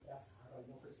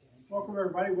Welcome,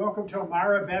 everybody. Welcome to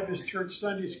Elmira Baptist Church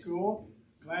Sunday School.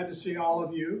 Glad to see all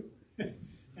of you.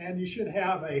 And you should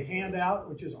have a handout,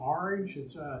 which is orange.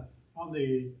 It's on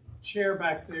the chair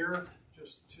back there,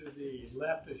 just to the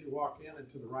left as you walk in and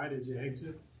to the right as you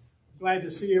exit. Glad to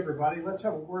see everybody. Let's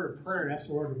have a word of prayer and ask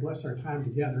the Lord to bless our time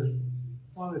together.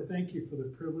 Father, thank you for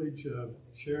the privilege of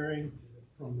sharing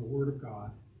from the Word of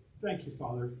God. Thank you,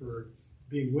 Father, for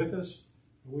being with us.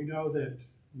 We know that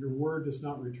your word does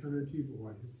not return unto you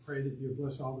void. We pray that you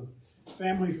bless all the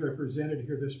families represented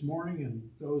here this morning and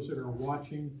those that are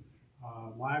watching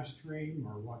live stream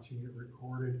or watching it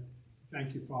recorded.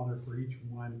 Thank you, Father, for each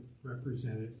one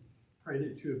represented. Pray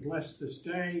that you would bless this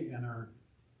day and our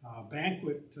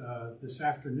banquet this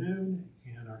afternoon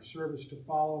and our service to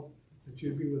follow, that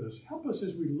you'd be with us. Help us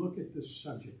as we look at this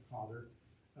subject, Father,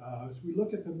 as we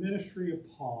look at the ministry of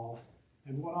Paul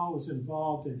and what all was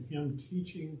involved in him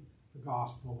teaching the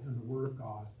gospel and the word of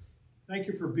God. Thank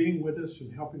you for being with us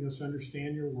and helping us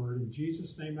understand your word. In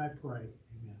Jesus' name I pray.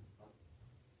 Amen.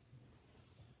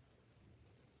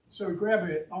 So grab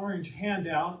an orange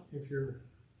handout if you're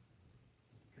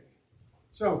okay.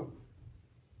 So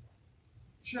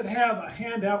should have a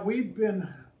handout. We've been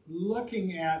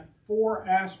looking at 4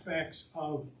 aspects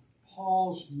of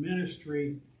Paul's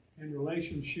ministry in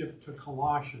relationship to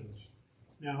Colossians.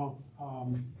 Now,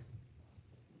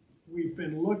 we've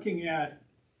been looking at,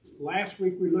 last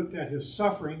week we looked at his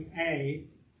suffering, A,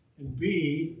 and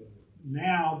B.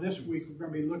 Now, this week we're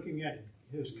going to be looking at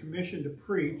his commission to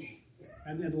preach,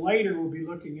 and then later we'll be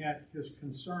looking at his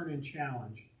concern and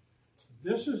challenge.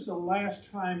 This is the last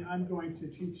time I'm going to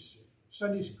teach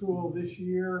Sunday school this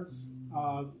year.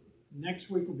 Next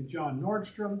week will be John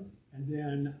Nordstrom, and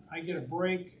then I get a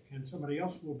break, and somebody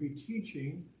else will be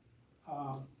teaching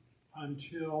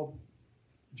until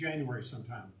January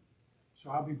sometime. So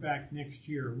I'll be back next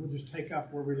year. We'll just take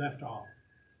up where we left off.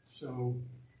 So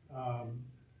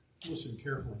listen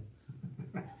carefully.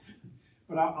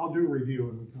 But I'll do a review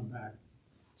when we come back.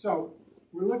 So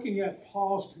we're looking at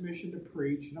Paul's commission to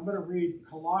preach. And I'm going to read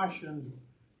Colossians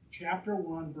chapter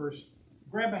 1, verse.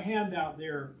 Grab a handout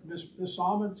there. Miss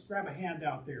Salmons, grab a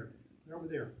handout there. They're over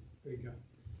there. There you go.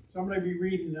 So I'm going to be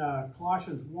reading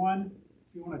Colossians 1.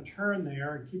 If you want to turn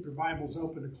there and keep your Bibles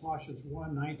open to Colossians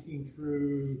 1, 19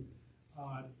 through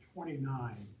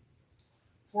 29.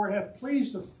 For it hath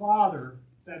pleased the Father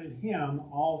that in him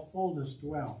all fullness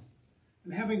dwell,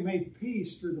 and having made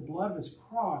peace through the blood of his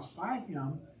cross, by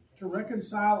him to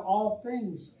reconcile all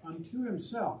things unto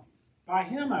himself. By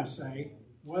him, I say,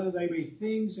 whether they be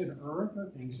things in earth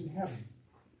or things in heaven.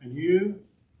 And you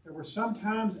that were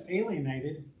sometimes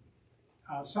alienated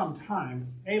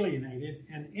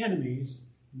and enemies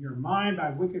in your mind by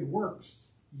wicked works,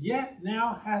 yet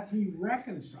now hath he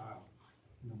reconciled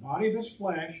in the body of his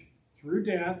flesh through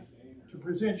death, to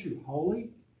present you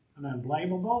holy and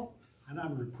unblameable and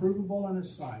unreprovable in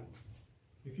his sight.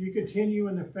 If you continue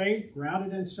in the faith,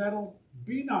 grounded and settled,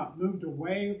 be not moved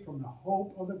away from the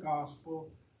hope of the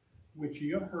gospel which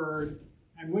ye have heard,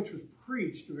 and which was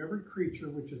preached to every creature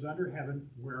which is under heaven,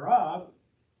 whereof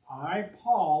I,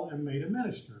 Paul, am made a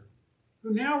minister,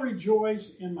 who now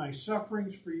rejoice in my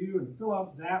sufferings for you, and fill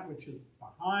up that which is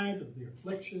behind of the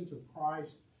afflictions of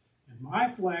Christ, and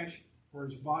my flesh for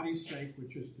his body's sake,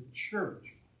 which is the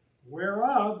church,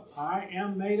 whereof I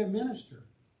am made a minister,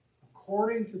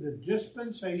 according to the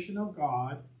dispensation of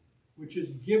God, which is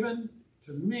given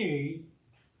to me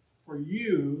for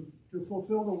you to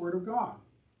fulfill the word of God,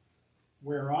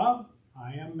 whereof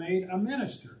I am made a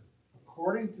minister,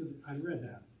 according to, I read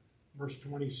that, verse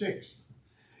 26,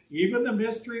 even the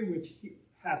mystery which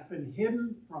hath been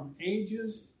hidden from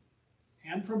ages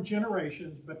and from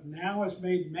generations, but now is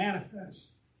made manifest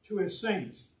to his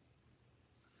saints,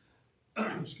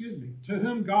 excuse me, to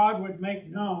whom God would make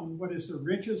known what is the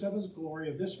riches of his glory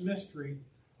of this mystery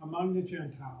among the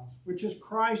Gentiles, which is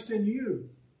Christ in you,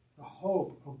 the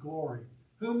hope of glory,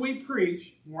 whom we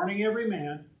preach, warning every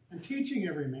man and teaching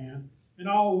every man in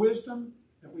all wisdom,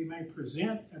 that we may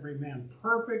present every man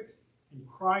perfect in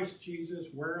Christ Jesus,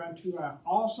 whereunto I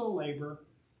also labor,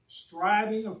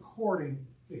 striving according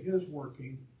to his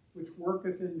working, which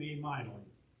worketh in me mightily.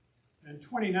 And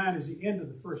 29 is the end of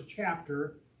the first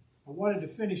chapter. I wanted to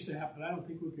finish that, but I don't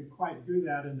think we could quite do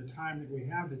that in the time that we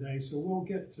have today. So we'll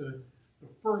get to the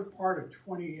first part of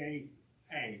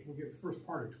 28a. We'll get the first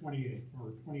part of 28,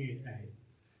 or 28a.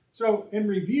 So in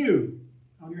review,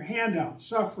 on your handout,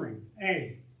 suffering,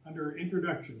 A, under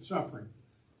introduction, suffering.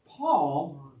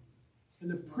 Paul, in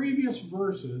the previous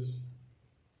verses,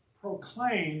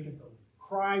 proclaimed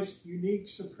Christ's unique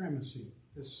supremacy,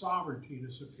 his sovereignty,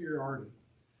 his superiority,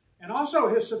 and also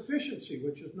his sufficiency,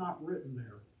 which is not written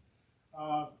there.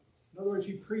 In other words,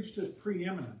 he preached his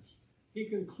preeminence. He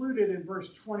concluded in verse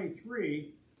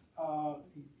 23,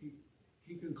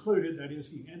 he concluded, that is,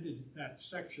 he ended that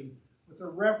section with a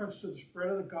reference to the spread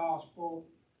of the gospel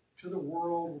to the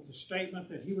world, with the statement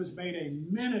that he was made a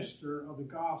minister of the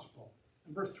gospel.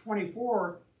 In verse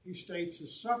 24, he states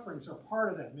his sufferings are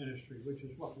part of that ministry, which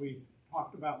is what we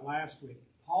talked about last week.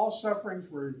 Paul's sufferings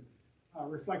were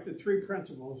reflected three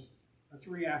principles,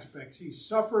 three aspects. He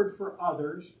suffered for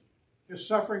others. His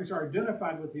sufferings are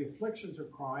identified with the afflictions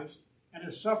of Christ, and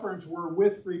his sufferings were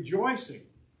with rejoicing.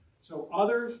 So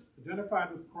others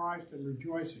identified with Christ and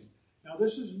rejoicing. Now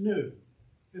this is new.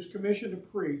 His commission to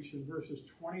preach in verses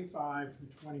 25 through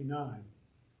 29.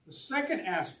 The second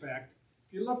aspect,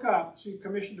 if you look up, see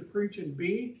commission to preach in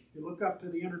B, you look up to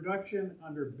the introduction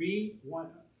under B,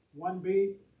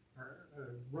 1B,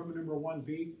 or Roman number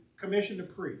 1B, commission to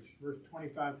preach, verse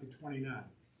 25 through 29.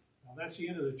 Now that's the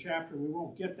end of the chapter. We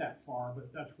won't get that far,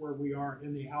 but that's where we are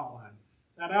in the outline.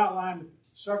 That outline,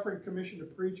 suffering, commission to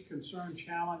preach, concern,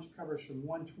 challenge, covers from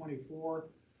 124,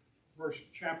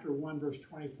 chapter 1, verse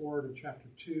 24 to chapter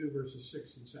 2, verses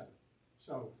 6 and 7.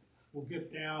 So we'll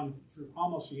get down through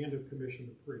almost the end of commission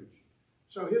to preach.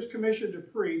 So his commission to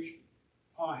preach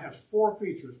has four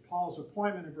features. Paul's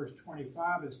appointment in verse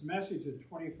 25, his message in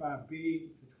 25b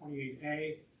to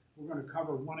 28a. We're going to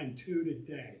cover 1 and 2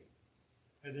 today.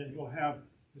 And then we'll have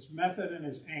his method and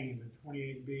his aim in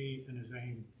 28b and his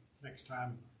aim next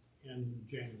time in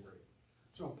January.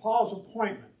 So Paul's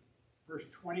appointment, verse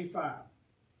 25.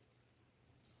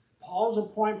 Paul's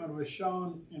appointment was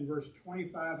shown in verse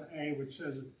 25a, which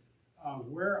says,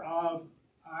 whereof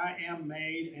I am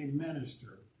made a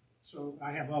minister. So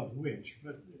I have of which,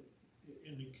 but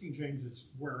in the King James it's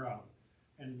whereof,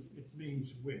 and it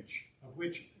means which. Of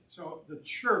which, so the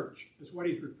church is what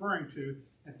he's referring to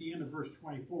at the end of verse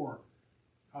 24.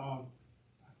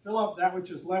 Fill up that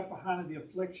which is left behind of the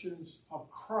afflictions of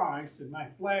Christ in my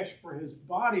flesh for his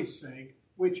body's sake,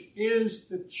 which is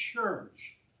the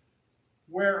church,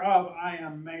 whereof I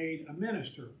am made a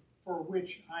minister, for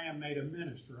which I am made a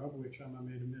minister, of which I am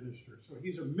made a minister. So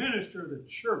he's a minister of the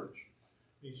church.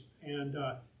 He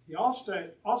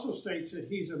also states that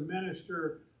he's a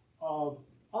minister of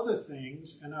other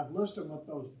things, and I've listed them with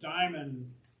those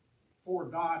diamond 4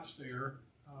 dots there.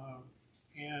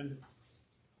 And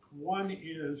one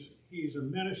is he's a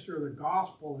minister of the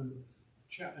gospel in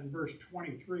verse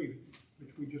 23,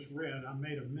 which we just read. I'm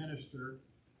made a minister,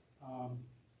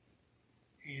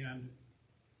 and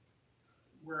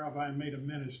whereof I am made a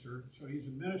minister. So he's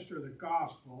a minister of the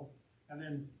gospel. And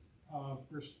then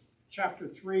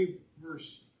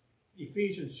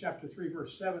Ephesians chapter 3,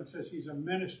 verse 7 says he's a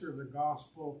minister of the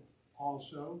gospel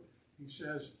also. He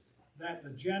says that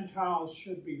the Gentiles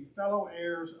should be fellow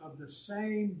heirs of the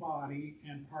same body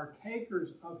and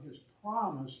partakers of his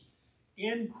promise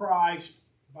in Christ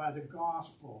by the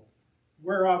gospel,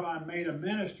 whereof I'm made a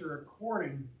minister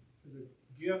according to the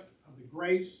gift of the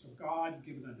grace of God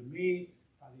given unto me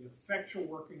by the effectual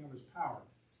working of his power.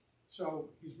 So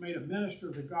he's made a minister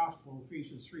of the gospel,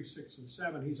 Ephesians 3, 6, and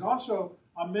 7. He's also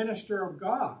a minister of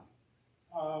God.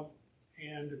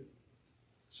 And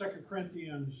 2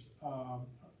 Corinthians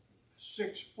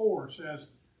 6:4 says,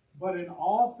 but in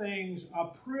all things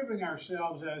approving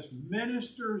ourselves as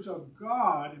ministers of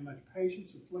God in much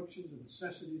patience, afflictions, and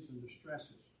necessities, and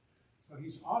distresses. So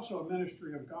he's also a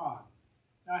ministry of God.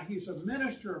 Now he's a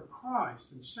minister of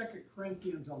Christ in 2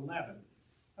 Corinthians 11.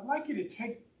 I'd like you to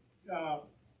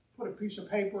put a piece of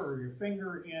paper or your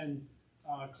finger in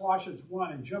Colossians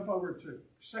 1 and jump over to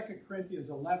 2 Corinthians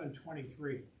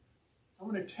 11:23. I'm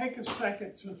going to take a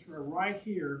second since we're right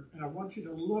here, and I want you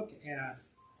to look at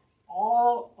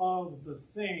all of the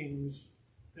things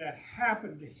that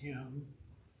happened to him.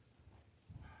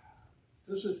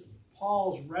 This is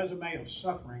Paul's resume of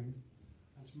suffering.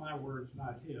 That's my words,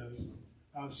 not his.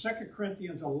 2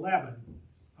 Corinthians 11.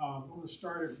 I'm going to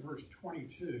start at verse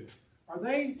 22. Are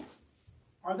they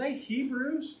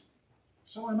Hebrews?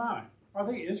 So am I. Are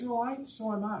they Israelites?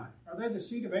 So am I. Are they the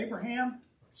seed of Abraham?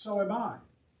 So am I.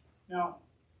 Now,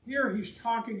 here he's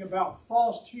talking about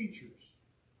false teachers.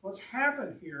 What's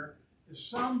happened here is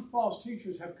some false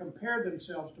teachers have compared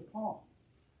themselves to Paul.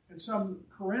 And some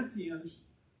Corinthians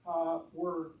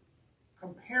were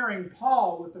comparing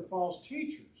Paul with the false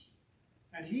teachers.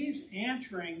 And he's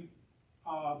answering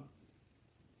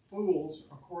fools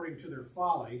according to their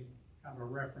folly, kind of a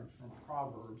reference from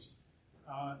Proverbs.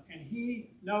 And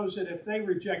he knows that if they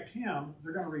reject him,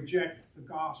 they're going to reject the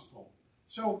gospel.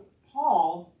 So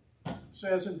Paul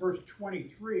says in verse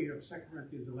 23 of 2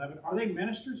 Corinthians 11, are they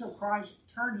ministers of Christ?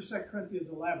 Turn to 2 Corinthians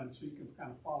 11 so you can kind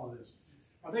of follow this.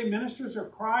 Are they ministers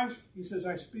of Christ? He says,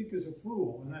 I speak as a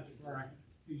fool. And that's where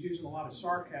he's using a lot of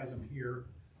sarcasm here.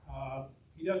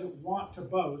 He doesn't want to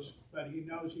boast, but he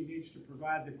knows he needs to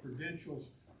provide the credentials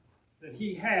that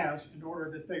he has in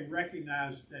order that they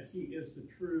recognize that he is the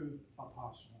true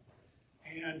apostle.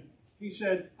 And he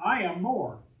said, I am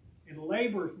more, in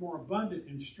labors more abundant,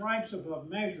 in stripes above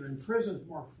measure, in prisons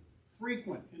more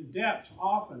frequent, in debts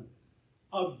often.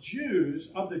 Of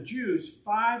the Jews,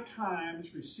 5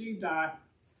 times received I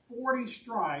 40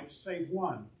 stripes, save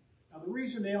one. Now the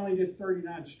reason they only did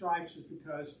 39 stripes is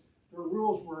because the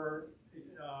rules were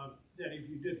that if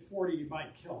you did 40, you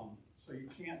might kill them. So you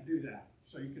can't do that.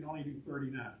 So you can only do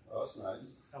 39. Oh, that's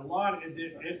nice.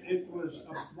 It was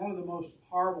one of the most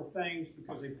horrible things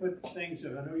because they put things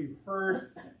that I know you've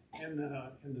heard in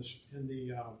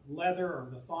the leather or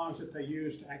the thongs that they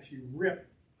used to actually rip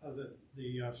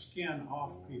the skin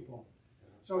off people.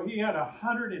 So he had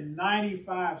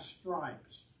 195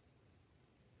 stripes,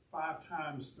 5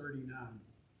 times 39.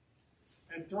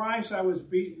 And thrice I was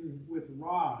beaten with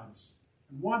rods.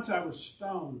 And once I was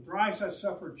stoned. Thrice I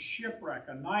suffered shipwreck.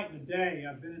 A night and a day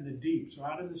I've been in the deep. So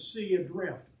out in the sea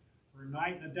adrift for a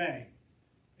night and a day.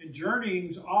 In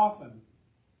journeyings often.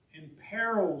 In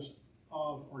perils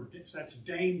of, or that's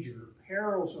danger.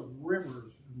 Perils of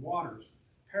rivers and waters.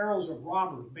 Perils of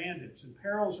robbers, bandits. And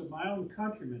perils of my own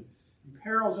countrymen. And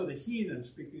perils of the heathen,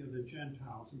 speaking of the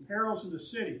Gentiles. And perils in the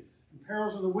city. And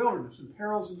perils in the wilderness. And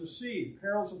perils in the sea. And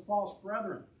perils of false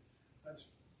brethren. That's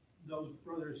those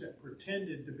brothers that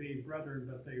pretended to be brethren,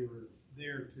 but they were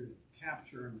there to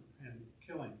capture and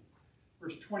kill him.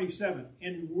 Verse 27,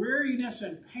 in weariness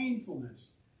and painfulness,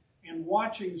 in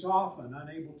watchings often,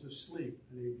 unable to sleep.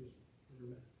 And he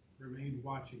just remained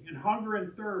watching. In hunger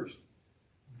and thirst,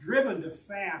 driven to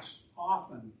fast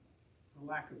often for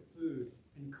lack of food.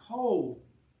 In cold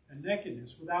and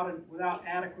nakedness, without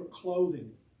adequate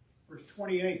clothing. Verse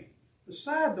 28,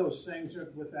 beside those things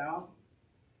that without,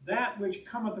 that which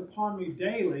cometh upon me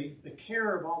daily, the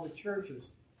care of all the churches.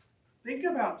 Think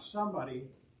about somebody,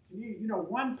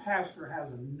 one pastor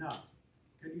has enough.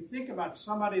 Can you think about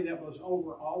somebody that was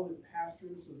over all the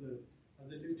pastors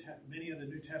of many of the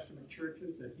New Testament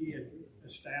churches that he had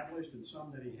established and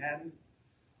some that he hadn't?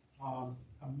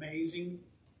 Amazing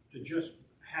to just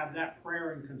have that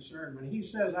prayer and concern. When he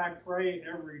says, I pray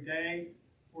every day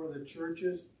for the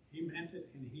churches, he meant it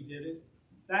and he did it.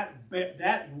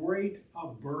 That weight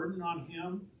of burden on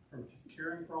him from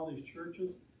caring for all these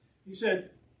churches. He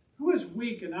said, who is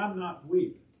weak and I'm not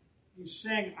weak? He's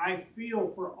saying, I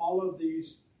feel for all of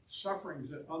these sufferings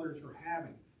that others are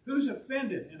having. Who's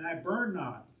offended and I burn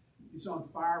not? He's on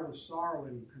fire with sorrow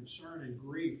and concern and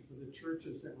grief for the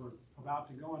churches that were about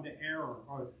to go into error,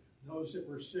 or those that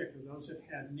were sick, or those that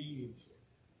had needs.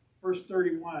 Verse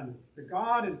 31, the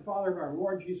God and Father of our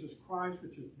Lord Jesus Christ,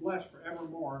 which is blessed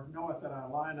forevermore, knoweth that I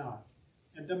lie not.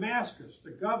 And Damascus,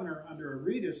 the governor under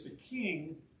Aretas, the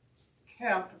king,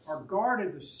 kept or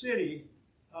guarded the city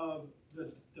of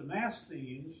the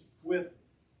Damascenes with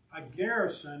a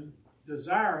garrison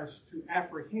desirous to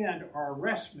apprehend or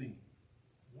arrest me.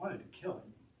 Wanted to kill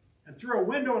him. And through a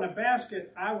window in a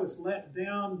basket, I was let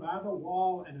down by the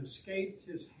wall and escaped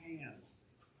his hands.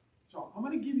 So I'm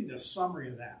going to give you the summary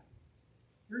of that.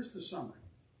 Here's the summary.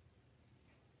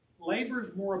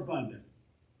 Labors more abundant.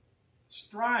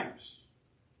 Stripes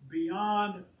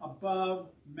beyond, above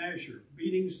measure.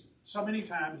 Beatings so many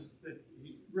times that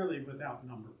really without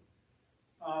number.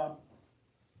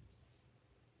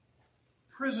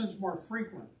 Prisons more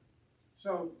frequent.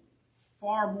 So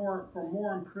far more, for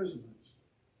more imprisonments.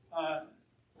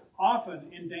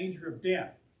 Often in danger of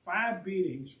death. 5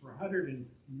 beatings for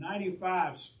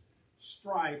 195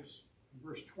 stripes.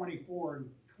 Verse 24 and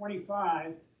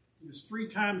 25, he was 3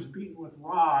 times beaten with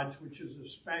rods, which is a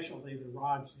specialty. The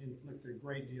rods inflict a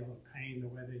great deal of pain, the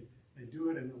way they do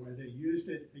it and the way they used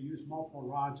it. They used multiple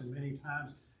rods and many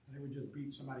times, and they would just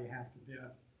beat somebody half to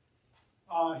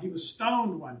death. He was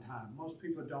stoned one time. Most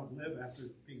people don't live after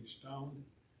being stoned.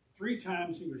 3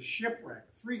 times he was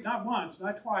shipwrecked. 3, not once,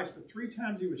 not twice, but 3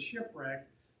 times he was shipwrecked,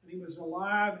 and he was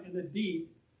alive in the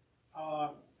deep,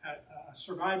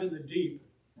 survived in the deep,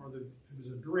 it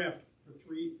was adrift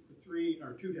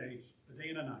for 2 days, a day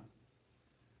and a night.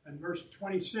 And verse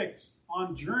 26,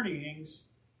 on journeyings,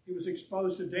 he was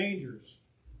exposed to dangers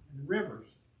and rivers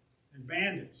and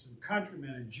bandits and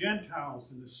countrymen and Gentiles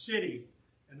in the city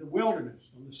and the wilderness,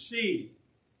 on the sea,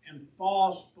 and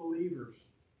false believers.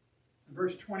 In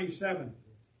verse 27,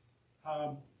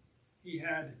 he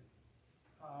had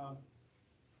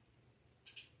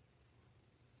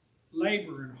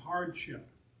labor and hardship,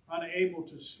 unable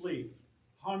to sleep,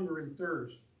 hunger and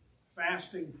thirst,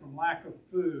 fasting from lack of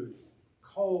food,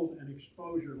 cold and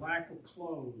exposure, lack of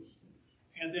clothes.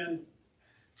 And then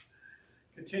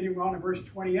continuing on in verse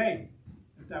 28,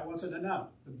 if that wasn't enough,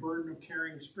 the burden of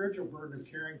carrying, the spiritual burden of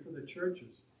caring for the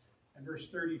churches. And verse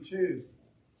 32,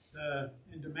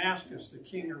 in Damascus, the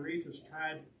king Aretas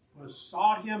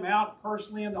sought him out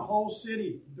personally in the whole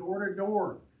city, door to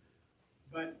door.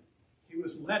 But he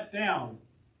was let down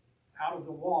out of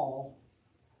the wall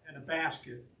in a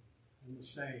basket and was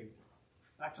saved.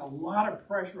 That's a lot of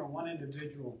pressure on one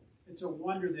individual. It's a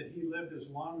wonder that he lived as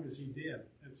long as he did.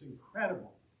 It's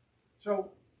incredible.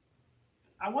 So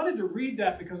I wanted to read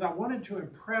that because I wanted to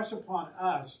impress upon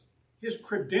us his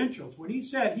credentials. When he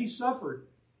said he suffered,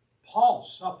 Paul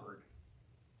suffered.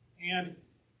 And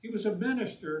he was a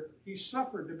minister. He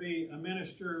suffered to be a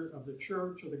minister of the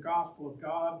church, of the gospel of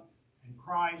God and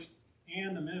Christ,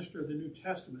 and a minister of the New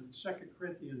Testament. In 2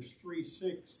 Corinthians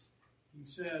 3:6, he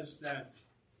says that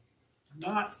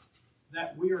not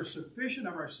that we are sufficient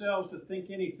of ourselves to think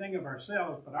anything of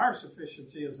ourselves, but our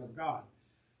sufficiency is of God,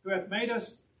 who hath made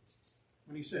us,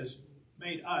 when he says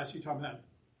made us, he's talking about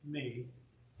me,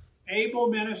 able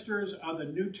ministers of the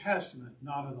New Testament,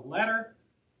 not of the letter,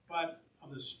 but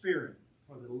of the Spirit.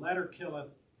 For the letter killeth,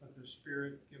 but the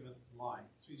Spirit giveth life.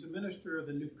 So he's a minister of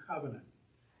the new covenant,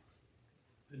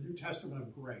 the New Testament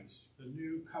of grace, the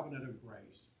new covenant of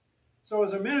grace. So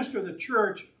as a minister of the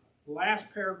church, last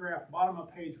paragraph, bottom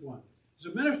of page 1, as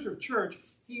a minister of church,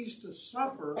 he's to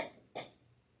suffer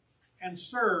and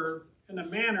serve in a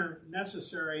manner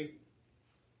necessary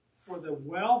for the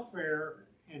welfare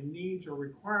and needs or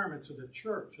requirements of the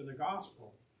church and the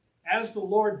gospel, as the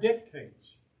Lord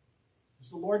dictates, as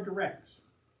the Lord directs.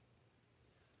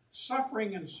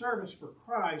 Suffering and service for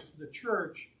Christ, the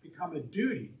church, become a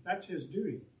duty. That's his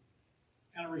duty.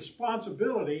 And a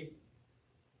responsibility,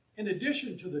 in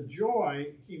addition to the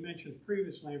joy he mentioned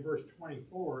previously in verse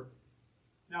 24.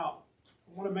 Now,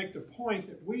 I want to make the point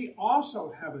that we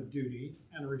also have a duty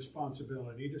and a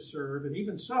responsibility to serve and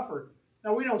even suffer.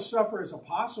 Now, we don't suffer as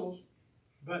apostles,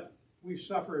 but we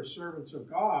suffer as servants of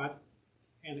God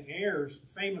and heirs. The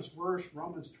famous verse,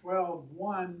 Romans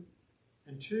 12:1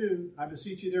 and 2, I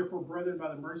beseech you therefore, brethren,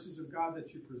 by the mercies of God,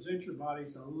 that you present your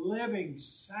bodies a living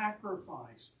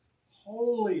sacrifice,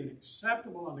 holy and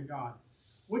acceptable unto God,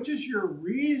 which is your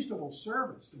reasonable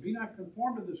service. To be not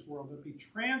conformed to this world, but be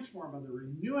transformed by the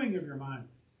renewing of your mind,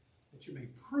 that you may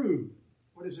prove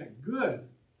what is that good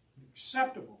and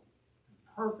acceptable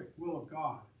and perfect will of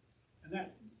God. And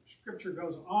that scripture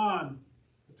goes on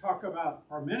to talk about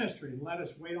our ministry, and let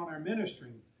us wait on our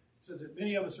ministry. It says that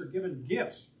many of us are given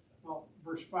gifts. Well,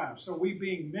 verse 5, so we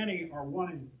being many are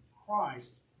one in Christ.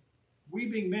 We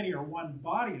being many are one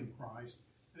body in Christ,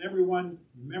 and everyone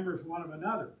members one of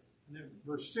another. And then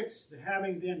verse 6,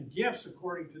 having then gifts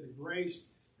according to the grace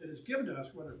that is given to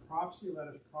us, whether prophecy, let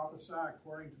us prophesy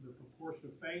according to the proportion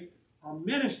of faith, or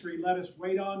ministry, let us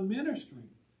wait on ministering,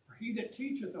 or he that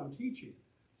teacheth on teaching.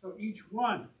 So each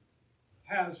one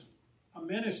has a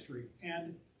ministry,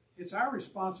 and it's our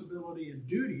responsibility and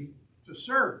duty to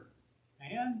serve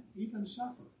and even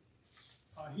suffer.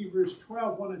 Hebrews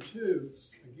 12:1 and 2,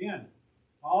 again,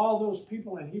 all those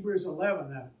people in Hebrews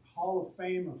 11, that hall of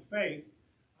fame of faith,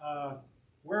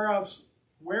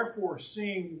 wherefore,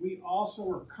 seeing we also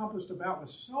are compassed about with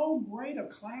so great a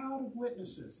cloud of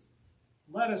witnesses,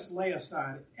 let us lay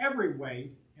aside every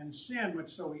weight and sin which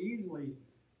so easily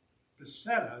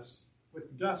beset us,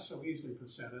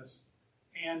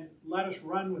 and let us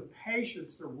run with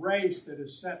patience the race that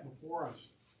is set before us.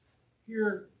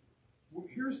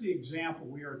 Here's the example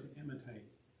we are to imitate.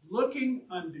 Looking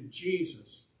unto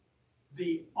Jesus,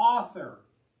 the author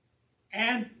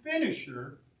and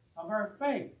finisher of our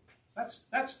faith.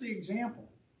 That's the example.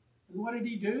 And what did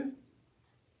he do?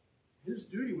 His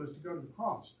duty was to go to the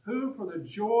cross. Who, for the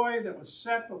joy that was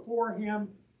set before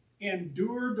him,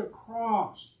 endured the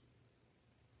cross.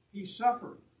 He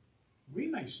suffered. We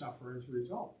may suffer as a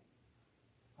result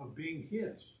of being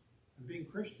his and being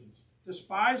Christians.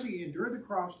 Despising, he endured the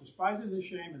cross, despising the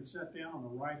shame, and sat down on the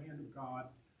right hand of God,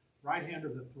 right hand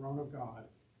of the throne of God.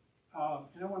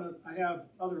 And I have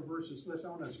other verses listed. I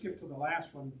want to skip to the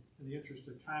last one in the interest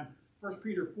of time. 1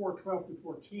 Peter 4:12 through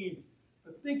 14.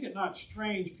 But think it not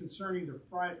strange concerning the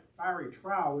fiery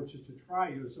trial, which is to try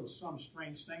you as though some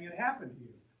strange thing had happened to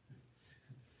you.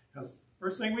 Because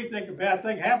first thing we think a bad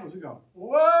thing happens, we go,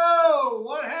 whoa,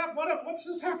 what happened? What's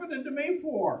this happening to me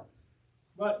for?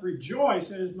 But rejoice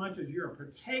inasmuch as you are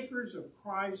partakers of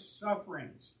Christ's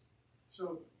sufferings.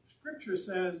 So Scripture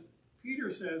says,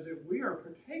 Peter says that we are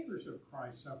partakers of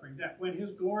Christ's suffering, that when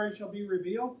his glory shall be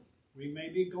revealed, we may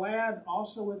be glad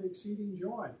also with exceeding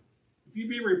joy. If you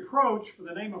be reproached for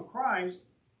the name of Christ,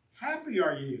 Happy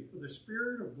are you, for the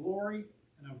Spirit of glory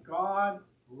and of God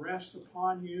rests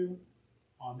upon you.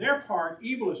 On their part,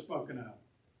 evil is spoken of,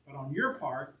 but on your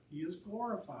part, he is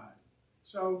glorified.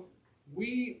 So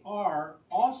we are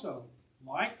also,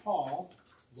 like Paul,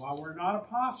 while we're not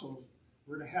apostles,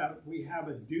 we have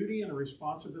a duty and a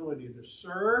responsibility to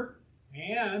serve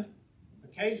and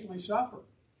occasionally suffer.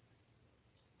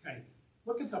 Okay,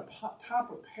 look at the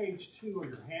top of page 2 of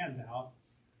your handout.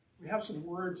 We have some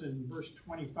words in verse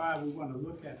 25 we want to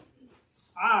look at.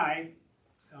 I,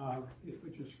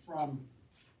 which is from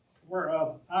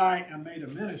whereof I am made a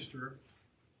minister,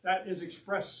 that is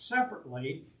expressed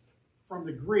separately from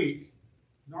the Greek.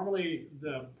 Normally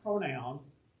the pronoun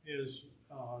is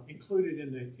included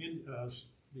in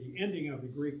the ending of the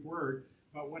Greek word,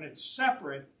 but when it's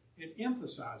separate, it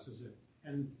emphasizes it.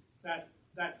 And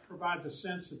that provides a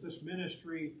sense that this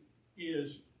ministry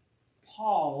is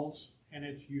Paul's, and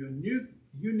it's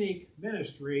unique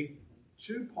ministry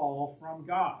to Paul from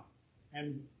God.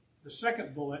 And the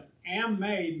second bullet, am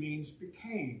made, means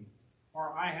became,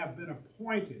 or I have been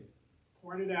appointed.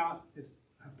 Pointing out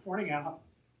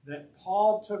that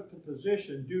Paul took the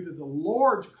position due to the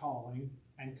Lord's calling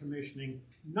and commissioning,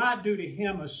 not due to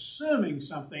him assuming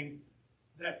something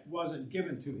that wasn't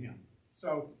given to him.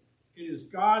 So it is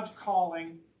God's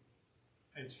calling.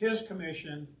 It's his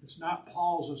commission. It's not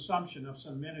Paul's assumption of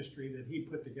some ministry that he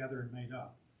put together and made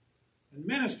up. And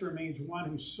minister means one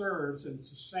who serves, and it's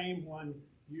the same one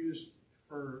used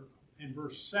in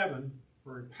verse 7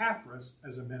 for Epaphras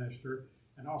as a minister,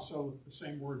 and also the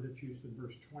same word that's used in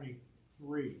verse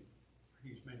 23.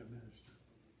 He's made a minister.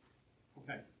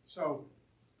 Okay, so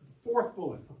the fourth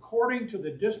bullet, according to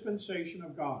the dispensation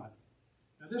of God.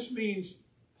 Now this means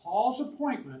Paul's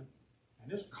appointment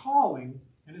and his calling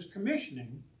and his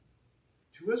commissioning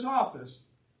to his office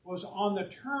was on the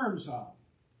terms of.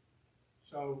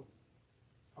 So,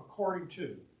 according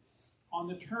to, on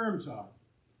the terms of,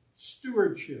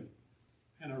 stewardship,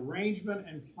 and arrangement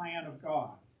and plan of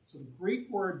God. So the Greek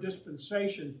word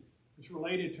dispensation is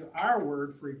related to our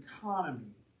word for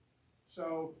economy.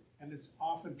 So, and it's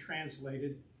often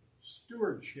translated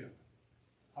stewardship.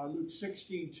 Luke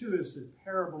 16:2 is the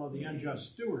parable of the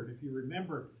unjust steward. If you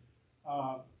remember,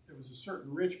 there was a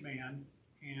certain rich man,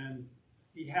 and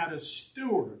he had a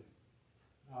steward.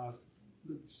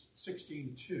 Luke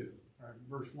 16:2, or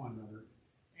verse 1 rather.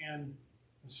 And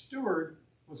the steward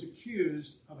was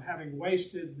accused of having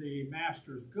wasted the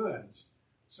master's goods.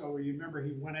 So you remember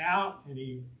he went out and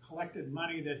he collected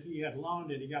money that he had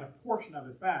loaned, and he got a portion of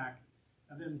it back.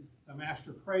 And then the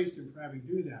master praised him for having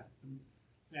do that.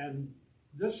 And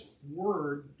this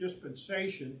word,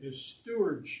 dispensation, is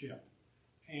stewardship.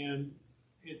 And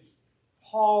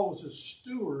Paul was a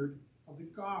steward of the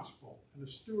gospel and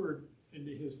a steward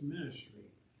into his ministry.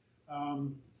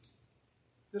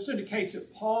 This indicates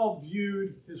that Paul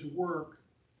viewed his work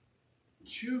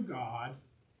to God,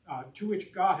 to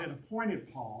which God had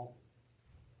appointed Paul.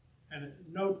 And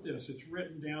note this, it's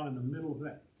written down in the middle of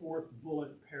that fourth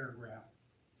bullet paragraph.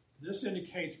 This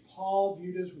indicates Paul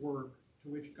viewed his work to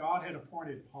which God had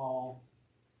appointed Paul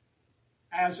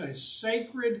as a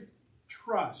sacred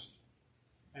trust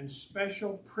and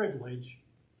special privilege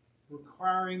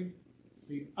requiring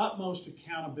the utmost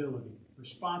accountability,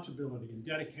 responsibility, and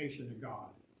dedication to God.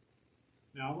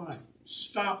 Now I want to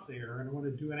stop there and I want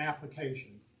to do an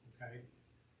application. Okay,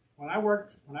 when I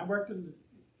worked in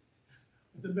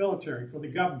the military for the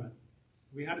government,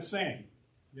 we had a saying,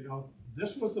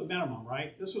 this was the minimum,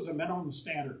 right? This was a minimum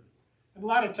standard. And a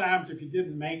lot of times, if you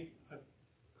didn't make a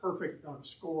perfect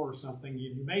score or something,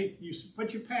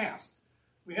 but you passed.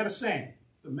 We had a saying: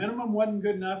 if the minimum wasn't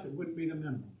good enough, it wouldn't be the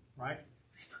minimum, right?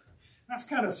 That's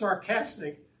kind of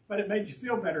sarcastic, but it made you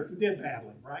feel better if you did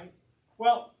badly, right?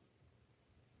 Well,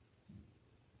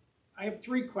 I have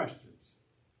 3 questions.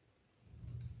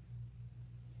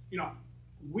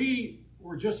 We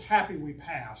were just happy we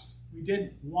passed. We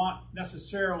didn't want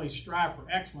necessarily strive for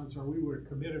excellence, or we would have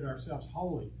committed ourselves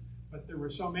wholly. But there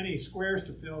were so many squares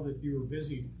to fill that you were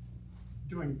busy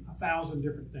doing 1,000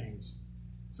 different things.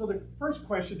 So the first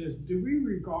question is, do we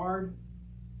regard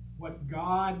what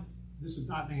God, this is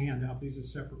not in the handout, these are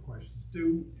separate questions.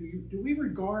 Do we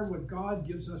regard what God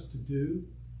gives us to do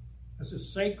as a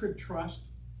sacred trust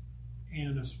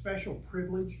and a special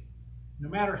privilege, no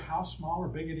matter how small or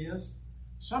big it is?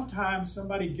 Sometimes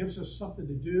somebody gives us something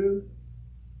to do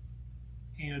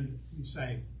and we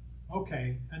say,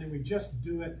 okay, and then we just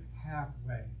do it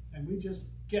halfway and we just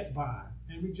get by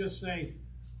and we just say,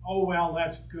 oh, well,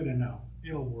 that's good enough.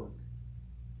 It'll work.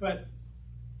 But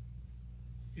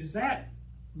is that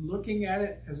looking at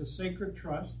it as a sacred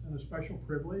trust and a special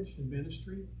privilege in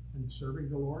ministry and serving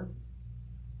the Lord?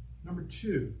 Number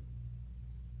two,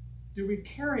 do we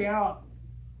carry out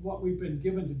what we've been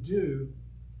given to do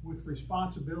with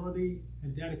responsibility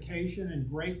and dedication and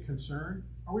great concern?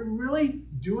 Are we really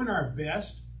doing our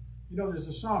best? You know, there's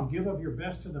a song, "Give of your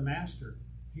best to the Master."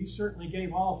 He certainly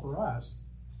gave all for us.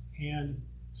 And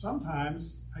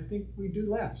sometimes I think we do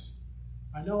less.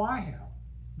 I know I have.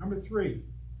 Number three,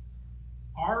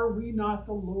 are we not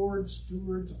the Lord's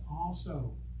stewards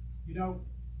also? You know,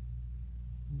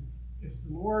 if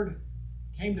the Lord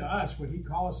came to us, would he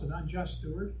call us an unjust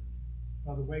steward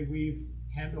by the way we've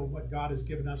handled what God has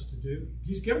given us to do?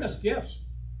 He's given us gifts.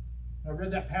 I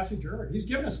read that passage earlier. He's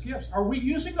given us gifts. Are we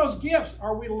using those gifts?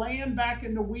 Are we laying back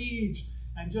in the weeds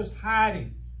and just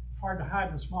hiding? It's hard to hide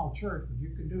in a small church, but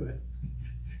you can do it.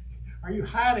 Are you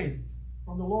hiding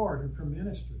from the Lord and from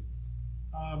ministry?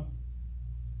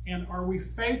 And are we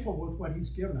faithful with what he's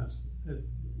given us?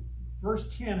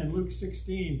 Verse 10 in Luke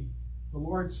 16, the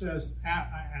Lord says,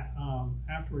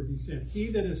 afterwards he said,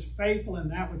 "He that is faithful in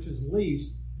that which is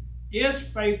least is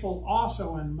faithful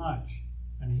also in much.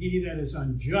 And he that is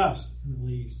unjust in the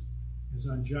least is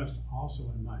unjust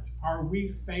also in much." Are we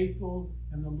faithful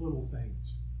in the little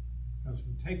things? Because if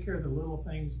we take care of the little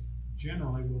things,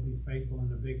 generally we'll be faithful in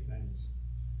the big things.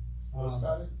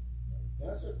 Scotty, can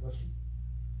I ask you a question?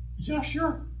 Yeah,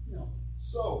 sure.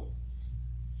 So,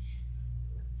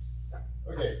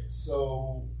 okay,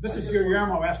 so... This is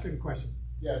Guillermo asking a question.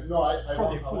 Yeah, no, I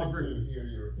want group. to hear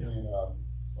your opinion. Well,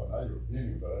 not your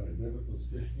opinion, but I mean, biblically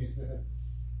speaking.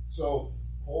 So,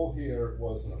 Paul here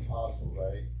was an apostle,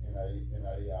 right? And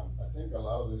I think a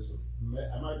lot of this,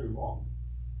 I might be wrong,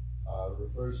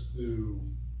 refers to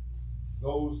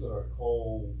those that are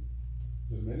called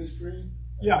the ministry.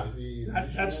 Yeah,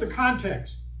 that's the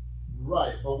context.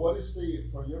 Right, but what is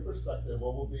from your perspective,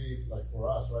 what will be, like for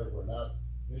us, right? We're not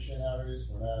missionaries,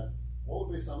 what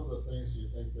would be some of the things you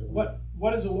think that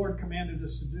What has the Lord commanded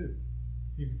us to do?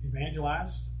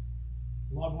 Evangelize,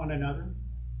 love one another,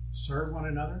 serve one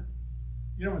another.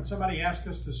 You know, when somebody asks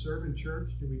us to serve in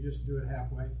church, do we just do it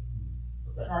halfway?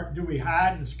 Okay. Or do we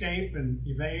hide and escape and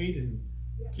evade and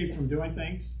keep from doing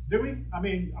things? Do we? I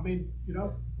mean, you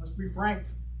know, let's be frank.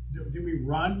 Do we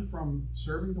run from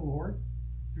serving the Lord?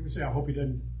 Do we say, "I hope he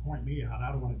doesn't point me out. I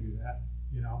don't want to do that,"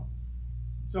 you know?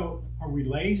 So are we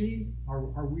lazy?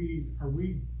 Are we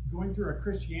going through our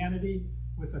Christianity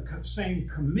with the same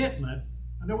commitment?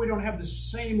 I know we don't have the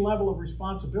same level of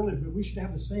responsibility, but we should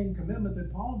have the same commitment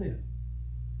that Paul did.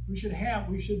 We should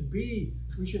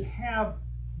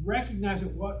recognize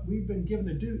that what we've been given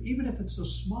to do, even if it's a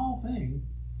small thing,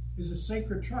 is a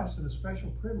sacred trust and a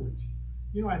special privilege.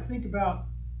 You know, I think about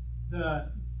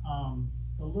the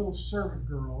little servant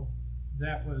girl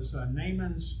that was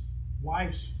Naaman's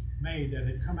wife's maid that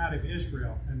had come out of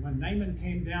Israel. And when Naaman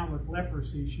came down with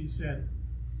leprosy, she said,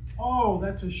 "Oh,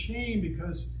 that's a shame,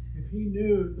 because if he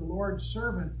knew the Lord's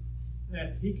servant,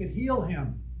 that he could heal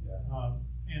him." Yeah.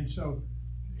 And so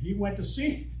he went to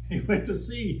see,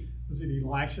 was it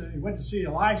Elisha? He went to see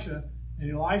Elisha,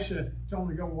 and Elisha told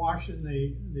him to go wash in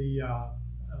the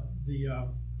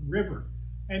river.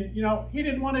 And, you know, he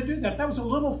didn't want to do that. That was a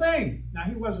little thing. Now,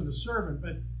 he wasn't a servant,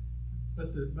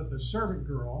 but the servant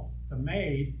girl, the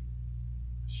maid,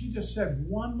 she just said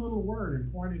one little word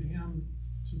and pointed him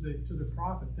to the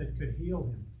prophet that could heal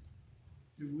him.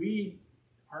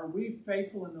 Are we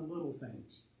faithful in the little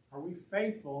things? Are we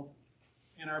faithful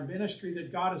in our ministry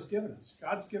that God has given us?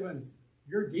 God's given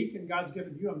your deacon, God's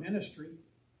given you a ministry,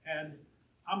 and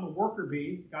I'm a worker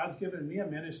bee. God's given me a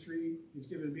ministry. He's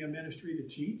given me a ministry to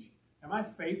teach. Am I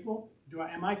faithful?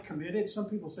 Am I committed? Some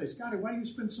people say, "Scotty, why do you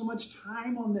spend so much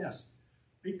time on this?"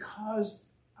 Because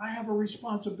I have a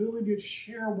responsibility to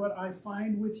share what I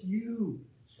find with you.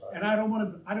 Right. And I don't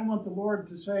want the Lord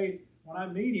to say, when I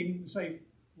meet him, say,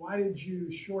 "Why did you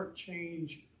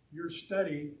shortchange your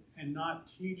study and not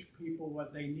teach people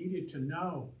what they needed to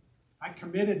know?" I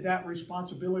committed that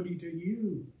responsibility to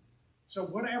you. So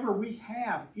whatever we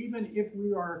have, even if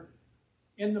we are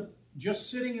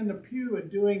just sitting in the pew and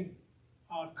doing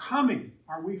coming,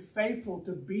 are we faithful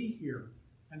to be here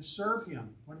and serve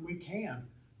him when we can?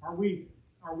 Are we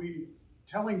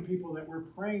telling people that we're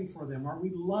praying for them? Are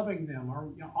we loving them?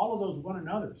 All of those one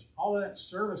another's, all of that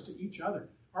service to each other?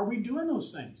 Are we doing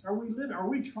those things? Are we living? Are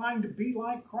we trying to be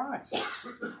like Christ?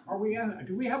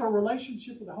 Do we have a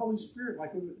relationship with the Holy Spirit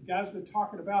like the guys been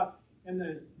talking about in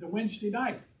the Wednesday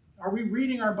night? Are we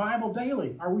reading our Bible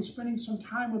daily? Are we spending some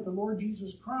time with the Lord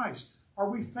Jesus Christ? Are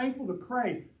we faithful to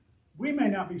pray? We may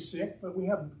not be sick, but we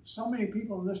have so many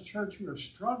people in this church who are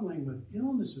struggling with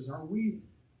illnesses. Are we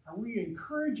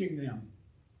encouraging them?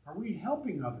 Are we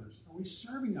helping others? Are we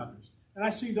serving others? And I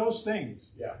see those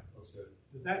things. Yeah, that's good.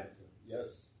 Is that?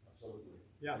 Yes,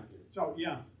 Yeah. Thank you. So,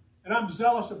 yeah. And I'm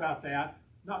zealous about that,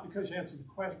 not because you asked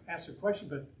the question,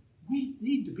 but we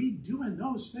need to be doing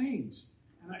those things.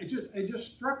 And it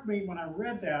just struck me when I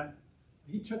read that.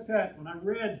 He took that, when I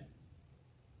read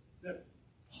that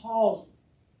Paul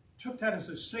took that as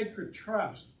a sacred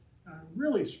trust, a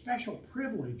really special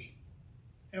privilege,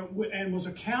 and was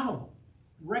accountable,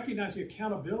 recognized the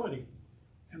accountability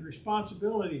and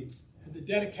responsibility and the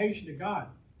dedication to God.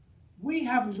 We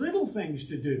have little things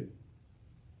to do.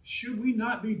 Should we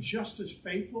not be just as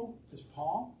faithful as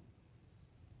Paul?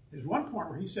 There's one point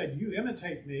where he said, you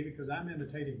imitate me because I'm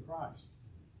imitating Christ.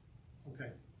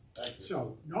 Okay. Thank you.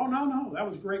 So, no, that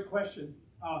was a great question.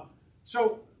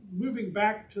 So, moving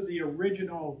back to the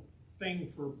original thing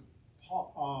for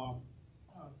Paul,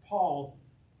 Paul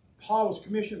was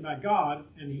commissioned by God,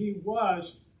 and he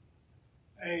was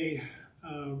a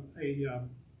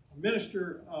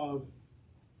minister of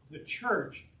the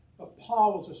church, but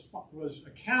Paul was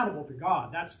accountable to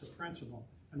God. That's the principle,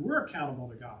 and we're accountable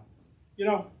to God. You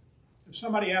know, if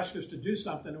somebody asks us to do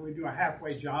something and we do a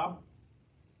halfway job,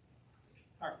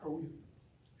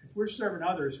 if we're serving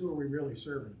others, who are we really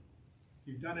serving? If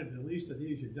you've done it the least of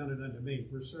these, you've done it unto me.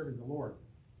 We're serving the Lord.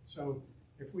 So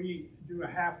if we do a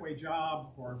halfway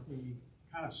job, or if we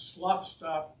kind of slough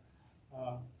stuff,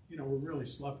 we're really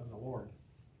sloughing the Lord.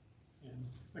 And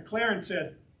McLaren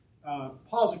said,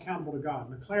 Paul's accountable to God.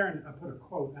 McLaren, I put a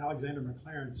quote, Alexander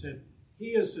McLaren said, he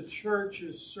is the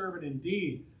church's servant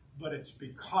indeed, but it's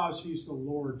because he's the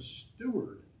Lord's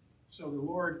steward. So the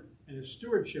Lord and his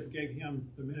stewardship gave him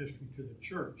the ministry to the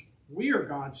church. We are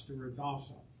God's stewards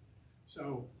also.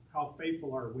 So how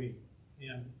faithful are we?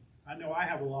 And I know I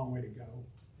have a long way to go.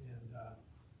 And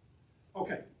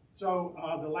okay, so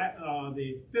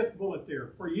the fifth bullet there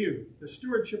for you, the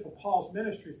stewardship of Paul's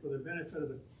ministry for the benefit of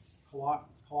the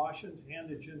Colossians and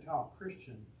the Gentile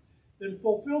Christian. Then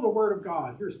fulfill the word of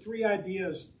God. Here's three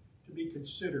ideas to be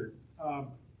considered.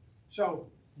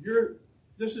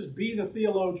 This is be the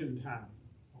theologian time.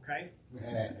 Okay?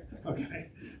 Okay.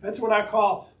 That's what I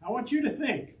want you to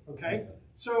think. Okay?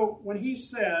 So when he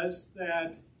says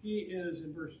that he is,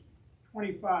 in verse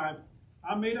 25,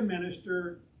 I made a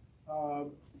minister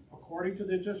according to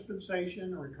the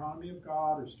dispensation or economy of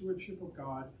God or stewardship of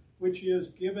God, which is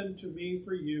given to me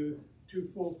for you to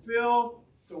fulfill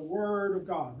the word of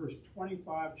God. Verse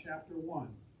 25, chapter 1.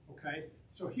 Okay?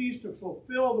 So he's to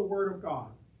fulfill the word of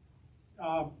God.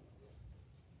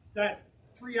 That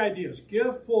three ideas.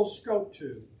 Give full scope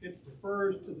to. It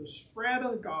refers to the spread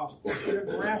of the gospel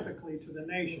geographically to the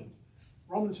nations.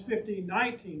 Romans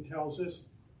 15:19 tells us,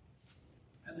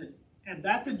 and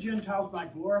that the Gentiles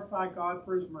might glorify God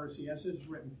for his mercy, as it is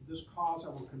written, for this cause I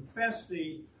will confess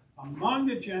thee among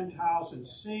the Gentiles and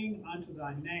sing unto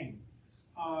thy name.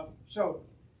 So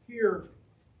here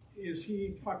is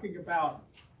he talking about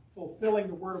fulfilling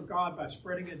the word of God by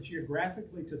spreading it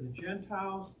geographically to the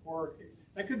Gentiles, or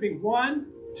that could be 1,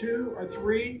 2, or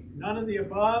 3, none of the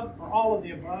above, or all of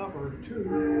the above, or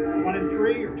 2, 1 and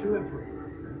 3, or 2 and 3.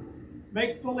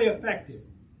 Make fully effective,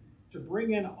 to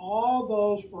bring in all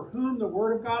those for whom the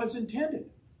word of God is intended.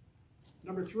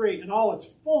 Number 3, in all its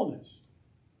fullness,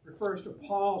 refers to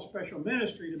Paul's special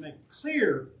ministry to make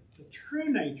clear the true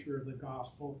nature of the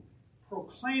gospel,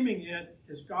 proclaiming it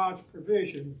as God's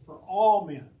provision for all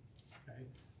men. Okay?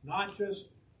 Not just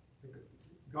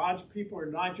God's people are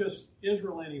not just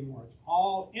Israel anymore.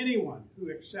 It's anyone who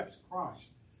accepts Christ.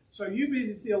 So you be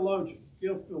the theologian.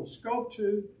 Give full scope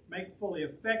to, make fully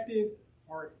effective,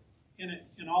 or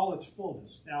in all its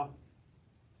fullness. Now,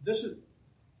 this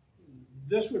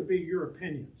would be your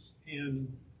opinions,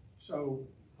 and so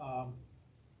I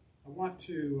want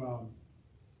to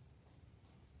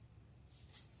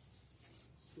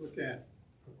look at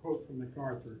a quote from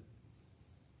MacArthur.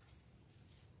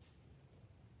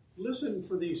 Listen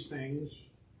for these things,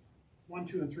 1,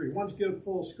 2, and 3. 1's give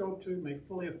full scope to, make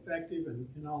fully effective, and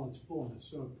in all its fullness.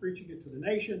 So preaching it to the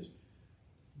nations,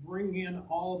 bring in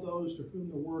all those to whom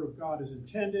the word of God is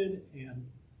intended, and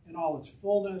in all its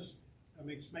fullness,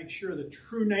 make sure the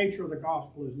true nature of the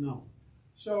gospel is known.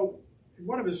 So in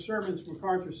one of his sermons,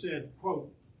 MacArthur said,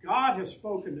 quote, God has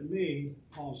spoken to me,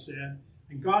 Paul said,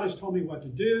 and God has told me what to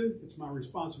do. It's my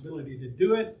responsibility to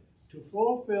do it, to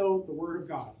fulfill the word of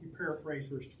God. He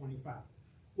paraphrased verse 25.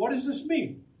 What does this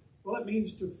mean? Well, it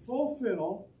means to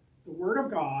fulfill the word of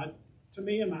God to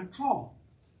me in my call.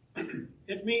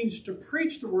 It means to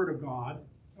preach the word of God,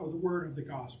 or the word of the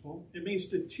gospel. It means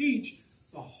to teach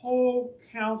the whole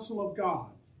counsel of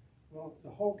God. Well,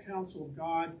 the whole counsel of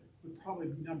God would probably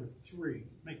be number 3,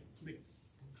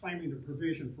 claiming the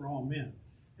provision for all men.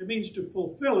 It means to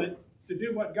fulfill it to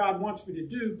do what God wants me to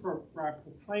do by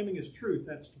proclaiming His truth.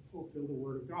 That's to fulfill the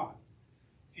Word of God.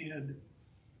 And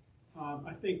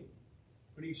I think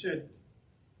when he said,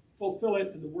 fulfill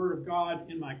it in the Word of God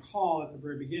in my call at the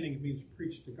very beginning, it means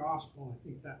preach the gospel. I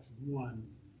think that's one.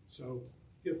 So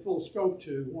give full scope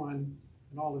to one,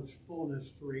 and all its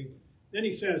fullness, three. Then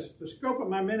he says, the scope of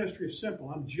my ministry is simple.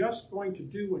 I'm just going to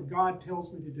do what God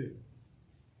tells me to do,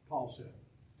 Paul said.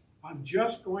 I'm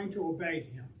just going to obey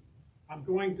him.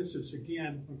 This is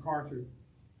again MacArthur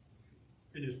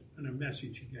in a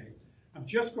message he gave. I'm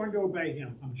just going to obey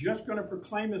him. I'm just going to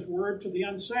proclaim his word to the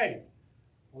unsaved.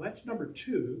 Well, that's number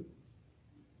two,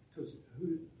 because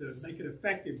to make it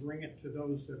effective, bring it to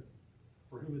those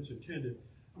for whom it's intended.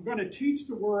 I'm going to teach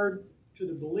the word to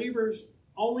the believers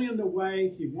only in the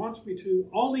way he wants me to,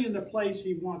 only in the place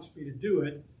he wants me to do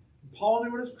it. And Paul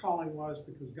knew what his calling was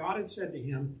because God had said to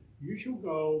him, you shall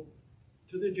go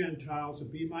to the Gentiles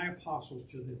and be my apostles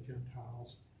to the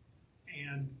Gentiles.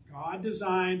 And God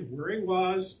designed where he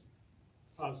was.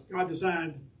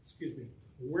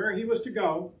 Where he was to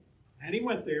go, and he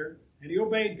went there, and he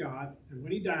obeyed God. And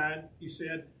when he died, he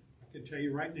said, I can tell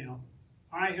you right now,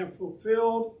 I have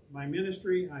fulfilled my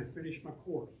ministry. I have finished my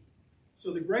course.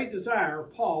 So the great desire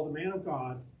of Paul, the man of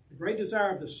God, the great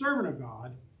desire of the servant of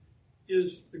God,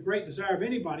 is the great desire of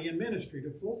anybody in ministry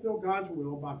to fulfill God's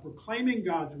will by proclaiming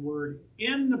God's word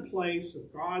in the place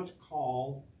of God's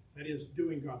call, that is,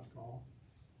 doing God's call.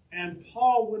 And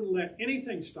Paul wouldn't let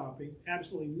anything stop him.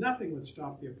 Absolutely nothing would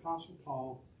stop the Apostle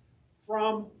Paul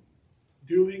from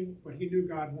doing what he knew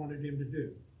God wanted him to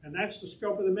do. And that's the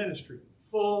scope of the ministry.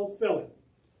 Fulfill it.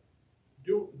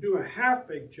 Do a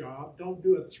half-baked job. Don't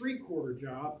do a three-quarter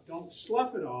job. Don't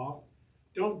slough it off.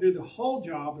 Don't do the whole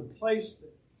job in the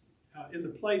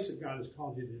place that God has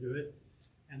called you to do it.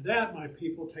 And that, my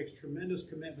people, takes tremendous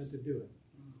commitment to do it.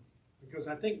 Because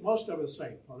I think most of us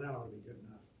say, well, that ought to be good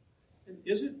enough. And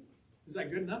is it? Is that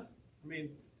good enough? I mean,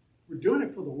 we're doing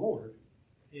it for the Lord.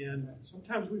 And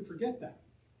sometimes we forget that.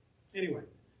 Anyway,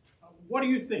 what do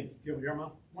you think,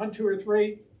 Guillermo? 1, 2, or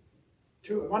 3?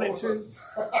 1 and 2?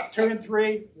 2 and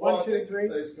 3? 1, 2, and 3?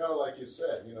 It's kind of like you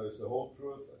said, it's the whole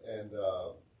truth, and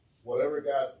whatever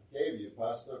God gave you,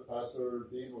 Pastor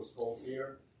Dean was called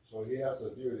here, so he has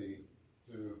a duty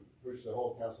to preach the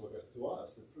whole counsel to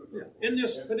us, the truth.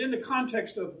 Yeah. But in the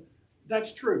context of,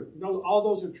 that's true. No, all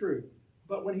those are true.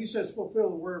 But when he says fulfill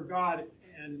the word of God,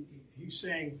 and he's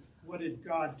saying, what did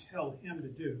God tell him to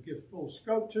do? Give full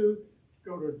scope to,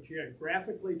 go to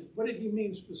geographically. What did he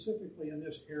mean specifically in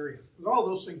this area? Because all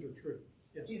those things are true.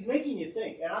 Yes. He's making you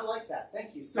think, and I like that.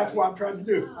 Thank you, Scotty. That's what I'm trying to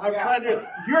do.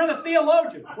 You're the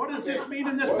theologian. What does this mean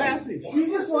in this passage? He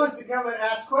just wants to come and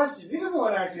ask questions. He doesn't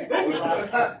want to actually think about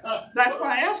it. That's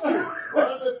why I asked you.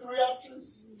 What are the 3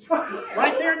 options?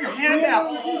 Right there in your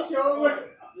handout.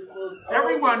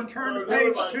 Everyone turn to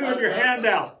page 2 of your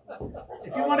handout.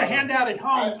 If you want a handout at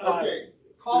home,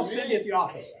 call Cindy at the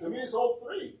office. To me, it's all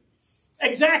 3.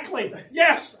 Exactly.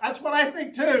 Yes, that's what I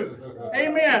think too.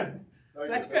 Amen.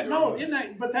 That's good. No,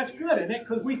 but that's good, isn't it?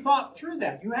 Because we thought through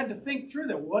that. You had to think through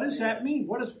that. What does that mean?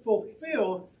 What does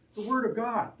fulfill the Word of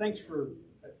God? Thanks for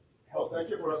help. Thank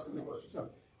you for asking the question.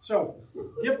 So,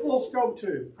 give full scope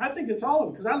to. I think it's all of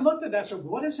it. Because I looked at that and said,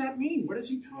 what does that mean? What is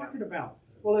he talking about?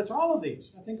 Well, it's all of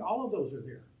these. I think all of those are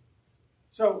there.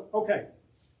 So, okay.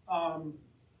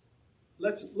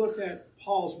 Let's look at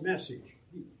Paul's message.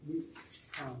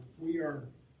 We are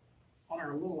on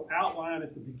our little outline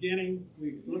at the beginning.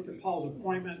 We looked at Paul's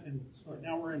appointment, and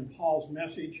now we're in Paul's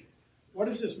message. What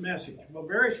is this message? Well,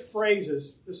 various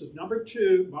phrases. This is number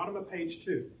 2, bottom of page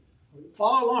 2.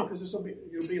 Follow along, because it'll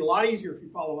be a lot easier if you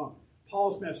follow along.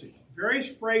 Paul's message. Various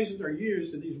phrases are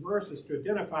used in these verses to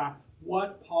identify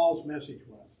what Paul's message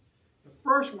was. The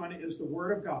first one is the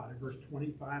Word of God in verse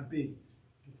 25b.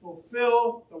 To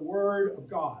fulfill the Word of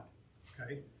God.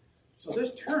 Okay? So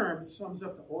this term sums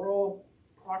up the oral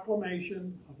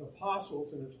proclamation of the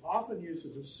apostles, and it's often used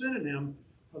as a synonym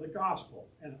for the gospel.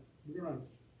 And we're going to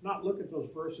not look at those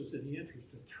verses in the interest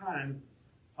of time,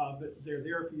 but they're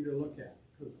there for you to look at,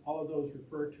 because all of those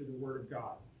refer to the Word of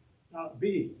God. Now,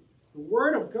 B, the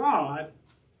Word of God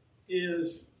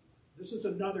this is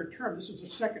another term. This is the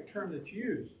second term that's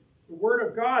used. The Word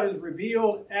of God is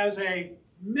revealed as a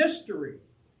mystery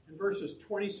in verses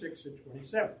 26 and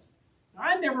 27. Now,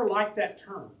 I never liked that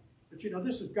term. But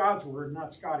this is God's word,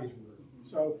 not Scotty's word.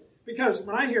 So, because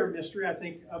when I hear mystery, I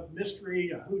think of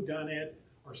mystery, a whodunit,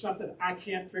 or something I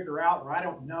can't figure out, or I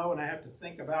don't know, and I have to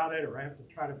think about it, or I have to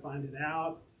try to find it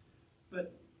out.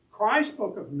 But Christ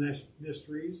spoke of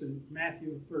mysteries in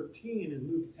Matthew 13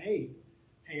 and Luke 8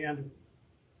 and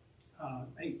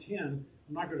 8:10.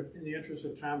 I'm not going to, in the interest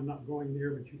of time, I'm not going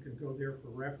there, but you can go there for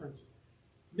reference.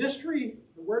 Mystery,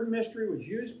 the word mystery was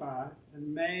used by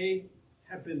and may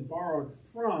have been borrowed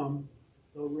from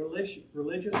the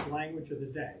religious language of the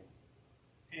day.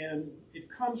 And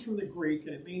it comes from the Greek,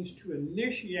 and it means to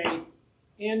initiate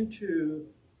into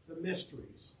the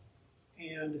mysteries.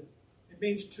 And it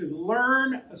means to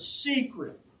learn a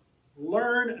secret.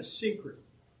 Learn a secret.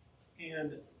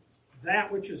 And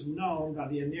that which is known by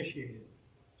the initiated.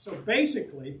 So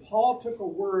basically, Paul took a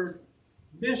word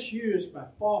misused by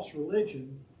false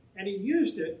religion, and he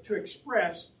used it to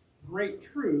express great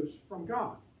truths from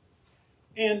God.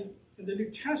 And in the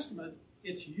New Testament,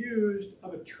 it's used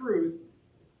of a truth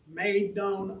made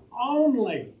known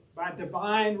only by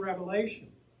divine revelation.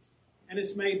 And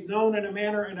it's made known in a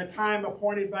manner and a time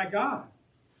appointed by God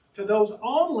to those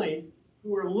only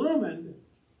who are illumined,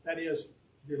 that is,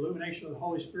 the illumination of the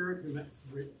Holy Spirit who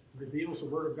reveals the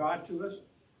Word of God to us,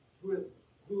 who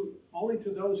only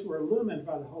to those who are illumined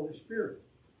by the Holy Spirit.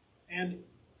 And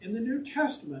in the New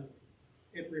Testament,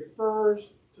 it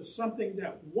refers to something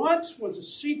that once was a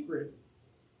secret,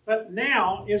 but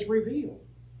now is revealed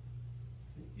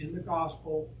in the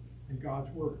gospel and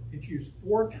God's Word. It's used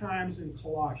 4 times in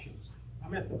Colossians.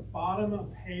 I'm at the bottom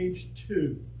of page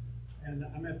 2, and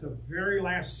I'm at the very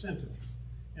last sentence.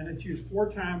 And it's used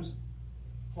 4 times,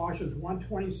 Colossians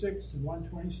 1:26 and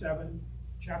 1:27,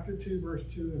 chapter 2, verse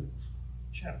 2, and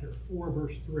chapter 4,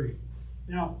 verse 3.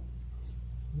 Now,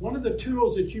 one of the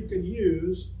tools that you can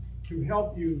use to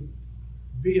help you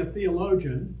be a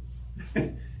theologian,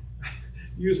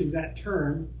 using that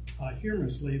term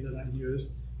humorously that I used,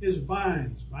 is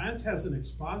Vines. Vines has an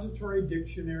expository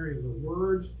dictionary of the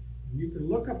words, and you can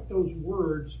look up those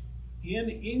words in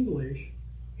English,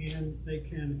 and they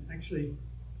can actually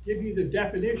give you the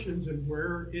definitions and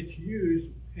where it's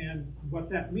used and what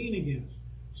that meaning is.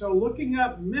 So looking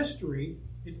up mystery,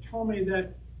 it told me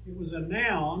that it was a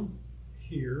noun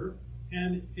here,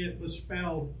 and it was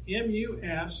spelled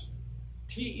M-U-S-T-E-R-I-O-N.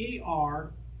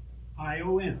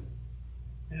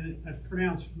 And it's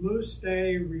pronounced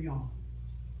Mysterion.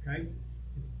 Okay?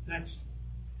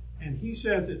 And he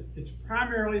says it's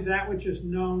primarily that which is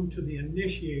known to the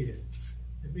initiated.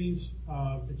 It means,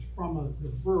 it's from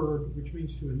the verb, which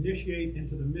means to initiate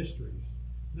into the mysteries.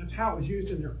 And that's how it was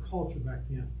used in their culture back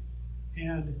then.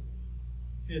 And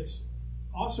it's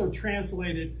also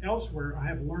translated elsewhere, I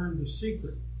have learned the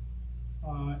secret.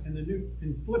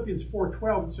 In Philippians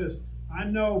 4:12, it says, I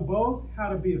know both how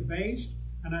to be abased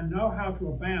and I know how to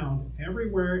abound.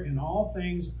 Everywhere in all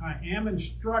things I am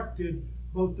instructed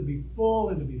both to be full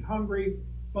and to be hungry,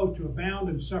 both to abound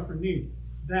and suffer need.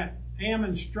 That am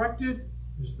instructed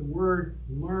is the word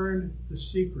learn the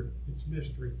secret. It's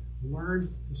mystery.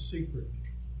 Learn the secret.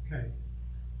 Okay.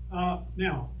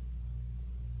 Now,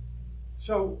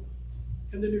 so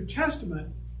in the New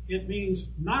Testament, it means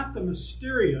not the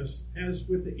mysterious, as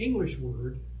with the English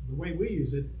word, the way we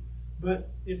use it, but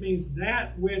it means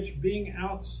that which, being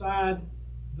outside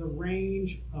the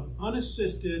range of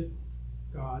unassisted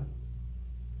God,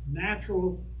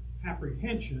 natural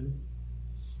apprehension,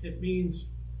 it means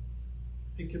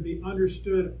it can be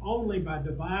understood only by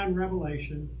divine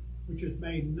revelation, which is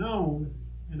made known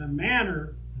in a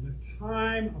manner and a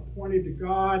time appointed to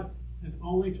God and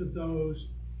only to those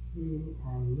who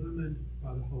are illumined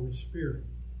by the Holy Spirit.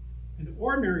 In the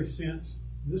ordinary sense,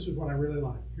 and this is what I really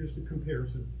like, here's the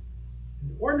comparison. In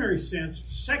the ordinary sense,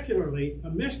 secularly, a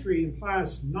mystery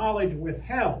implies knowledge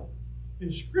withheld.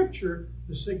 In Scripture,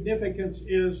 the significance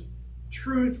is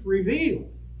truth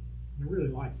revealed. I really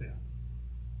like that.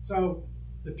 So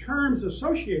the terms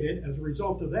associated as a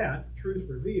result of that, truth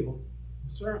revealed,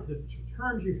 the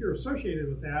terms you hear associated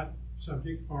with that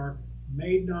subject are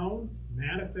made known,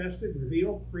 manifested,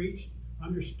 revealed, preached,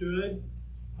 understood,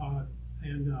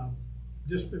 and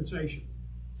dispensation.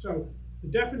 So the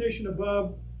definition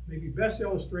above may be best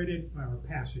illustrated by our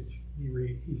passage.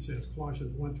 He says,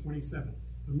 Colossians 1:27,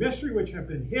 a mystery which hath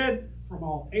been hid from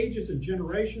all ages and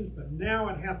generations, but now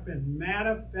it hath been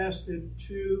manifested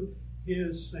to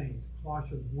his saints.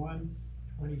 Colossians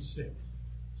 1:26.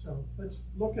 So let's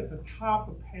look at the top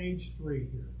of page 3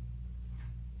 here.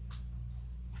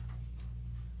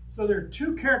 So there are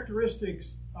 2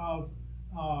 characteristics of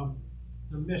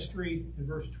the mystery in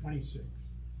verse 26.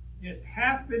 It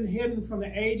hath been hidden from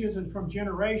the ages and from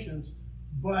generations,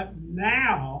 but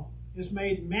now is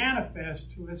made manifest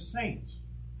to his saints.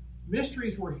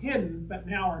 Mysteries were hidden, but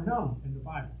now are known in the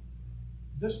Bible.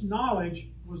 This knowledge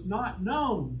was not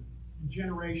known in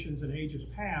generations and ages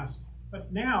past,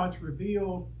 but now it's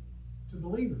revealed to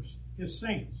believers, his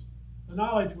saints. The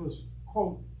knowledge was,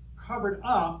 quote, covered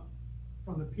up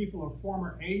from the people of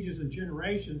former ages and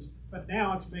generations, but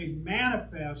now it's made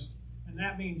manifest, and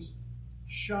that means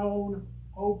shown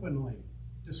openly,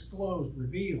 disclosed,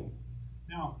 revealed.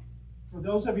 Now, for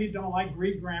those of you who don't like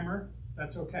Greek grammar,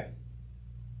 that's okay.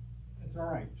 That's all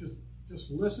right. Just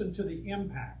listen to the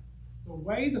impact. The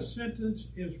way the sentence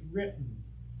is written,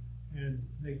 and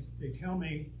they tell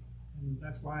me, and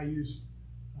that's why I use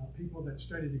people that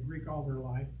study the Greek all their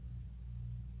life,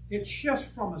 it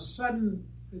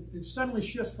suddenly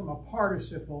shifts from a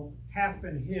participle, hath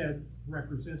been hid,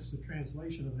 represents the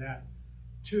translation of that,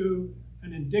 to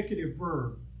an indicative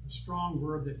verb, a strong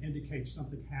verb that indicates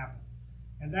something happened.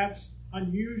 And that's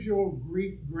unusual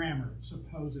Greek grammar,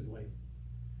 supposedly.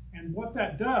 And what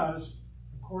that does,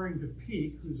 according to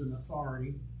Peake, who's an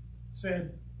authority,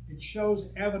 said it shows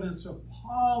evidence of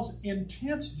Paul's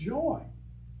intense joy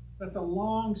that the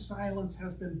long silence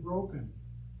has been broken.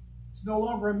 It's no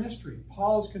longer a mystery.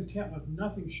 Paul is content with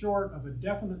nothing short of a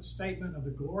definite statement of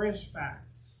the glorious fact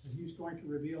that he's going to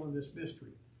reveal in this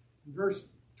mystery. Verse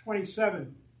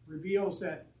 27 reveals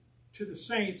that to the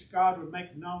saints, God would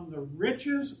make known the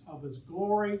riches of his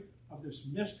glory of this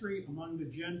mystery among the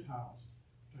Gentiles.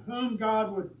 To whom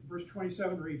God would, verse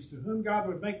 27 reads, to whom God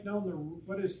would make known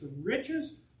what is the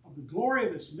riches of the glory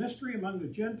of this mystery among the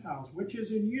Gentiles, which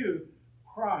is in you,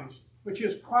 Christ, which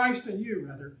is Christ in you,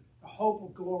 rather, the hope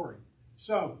of glory.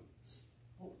 So,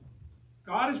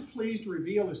 God is pleased to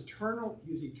reveal his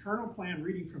eternal plan,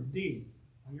 reading from D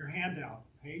on your handout,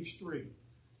 page 3.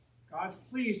 God's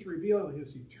pleased to reveal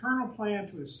his eternal plan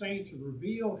to his saints, to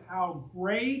reveal how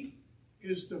great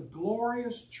is the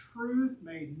glorious truth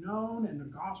made known in the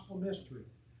gospel mystery.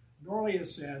 Norley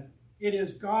has said, it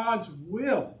is God's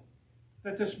will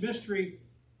that this mystery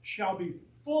shall be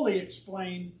fully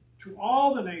explained to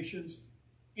all the nations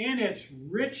in its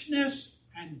richness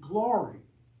and glory.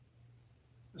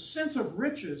 The sense of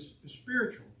riches is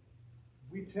spiritual.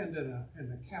 We tend in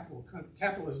the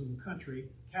capitalist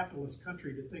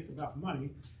country to think about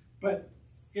money, but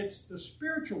it's the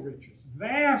spiritual riches,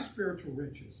 vast spiritual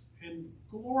riches, and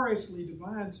gloriously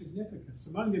divine significance.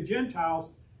 Among the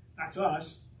Gentiles, that's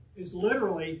us, is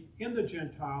literally in the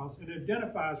Gentiles and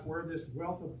identifies where this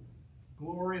wealth of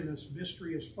glory and this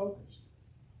mystery is focused.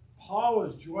 Paul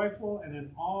was joyful and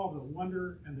in awe of the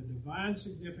wonder and the divine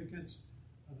significance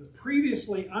of the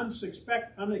previously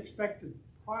unexpected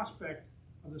prospect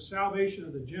of the salvation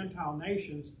of the Gentile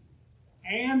nations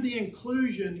and the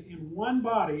inclusion in one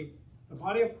body, the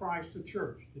body of Christ, the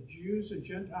church. The Jews and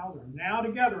Gentiles are now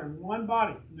together in one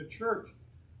body, in the church.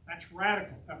 That's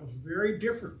radical. That was very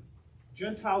different.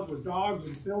 Gentiles were dogs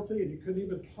and filthy, and you couldn't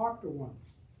even talk to one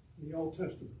in the Old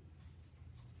Testament.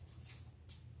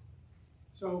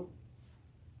 So,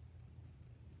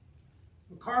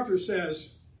 MacArthur says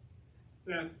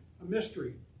that a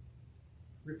mystery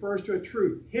refers to a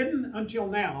truth hidden until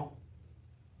now,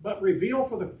 but revealed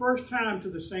for the first time to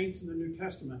the saints in the New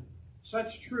Testament.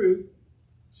 Such truth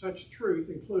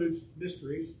includes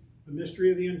mysteries, the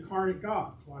mystery of the incarnate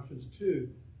God, Colossians 2,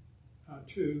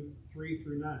 3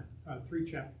 through 9,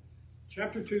 3 chapters.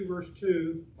 Chapter 2, verse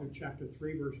 2, and chapter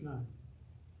 3, verse 9.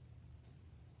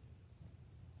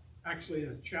 Actually,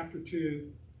 that's chapter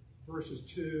 2, verses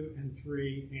 2 and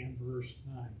 3, and verse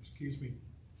 9.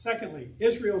 Secondly,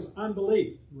 Israel's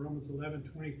unbelief, Romans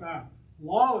 11:25.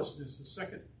 Lawlessness is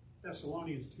 2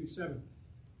 Thessalonians 2:7.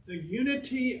 The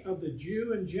unity of the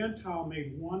Jew and Gentile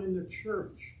made one in the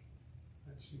church.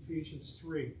 That's Ephesians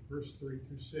 3, verse 3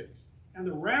 through 6. And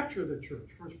the rapture of the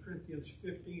church, 1 Corinthians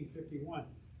 15:51.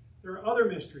 There are other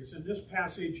mysteries. In this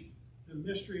passage, the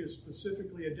mystery is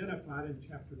specifically identified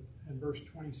in verse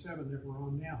 27 that we're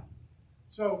on now.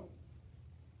 So,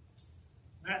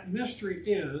 that mystery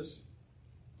is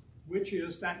which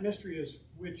is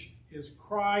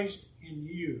Christ in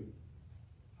you.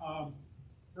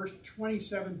 Verse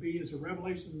 27b is a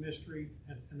revelation mystery,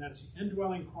 and that's the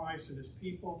indwelling Christ and his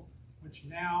people, which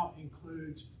now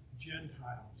includes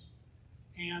Gentiles.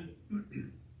 And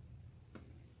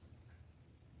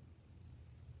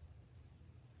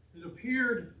it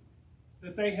appeared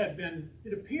that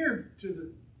it appeared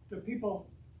to the people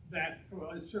that,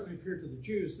 well, it certainly appeared to the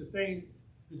Jews, that the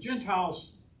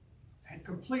Gentiles had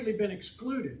completely been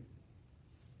excluded.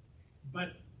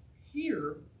 But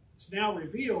here, it's now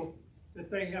revealed that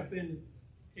they have been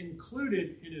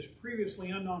included in his previously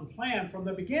unknown plan from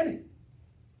the beginning.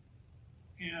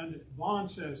 And Vaughn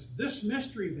says, this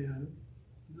mystery then,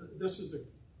 this is a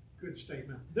good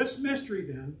statement, this mystery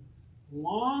then,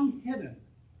 long hidden,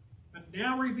 but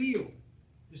now revealed,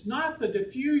 is not the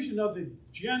diffusion of the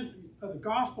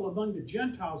gospel among the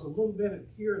Gentiles a little bit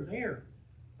here and there,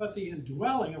 but the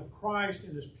indwelling of Christ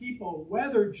in his people,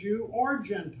 whether Jew or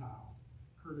Gentile.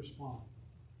 Curtis Vaughn.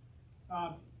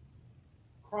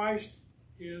 Christ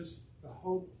is the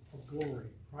hope of glory.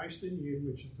 Christ in you,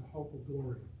 which is the hope of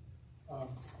glory.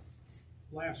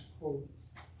 Last quote,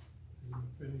 and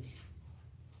we'll finish.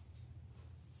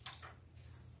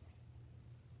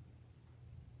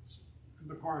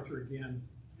 MacArthur again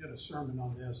did a sermon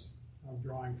on this I'm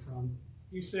drawing from.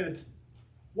 He said,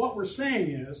 what we're saying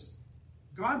is,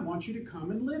 God wants you to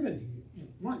come and live in you.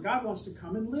 God wants to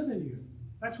come and live in you.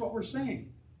 That's what we're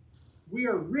saying. We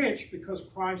are rich because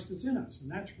Christ is in us, and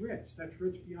that's rich. That's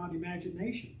rich beyond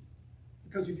imagination.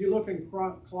 Because if you look in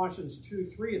Colossians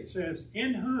 2:3, it says,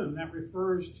 in whom, that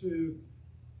refers to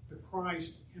the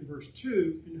Christ in verse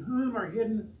 2, in whom are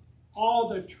hidden all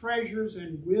the treasures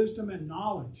and wisdom and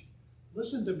knowledge.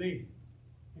 Listen to me.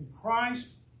 In Christ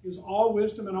is all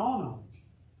wisdom and all knowledge.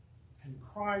 And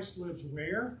Christ lives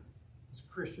where? As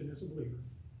a Christian, as a believer.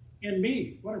 In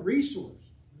me. What a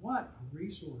resource. What a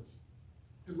resource.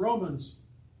 In Romans,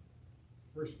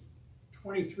 verse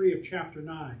 23 of chapter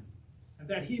 9, and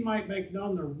that he might make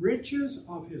known the riches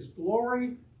of his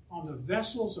glory on the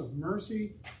vessels of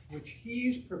mercy, which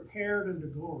he's prepared unto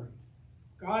glory.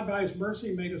 God, by his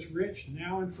mercy, made us rich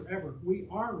now and forever. We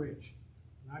are rich.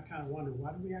 And I kind of wonder,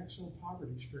 why do we act so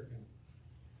poverty-stricken?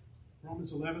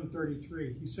 Romans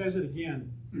 11:33, he says it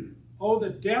again. Oh, the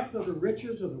depth of the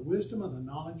riches of the wisdom of the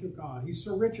knowledge of God. He's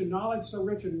so rich in knowledge, so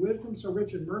rich in wisdom, so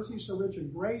rich in mercy, so rich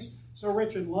in grace, so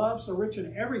rich in love, so rich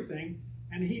in everything,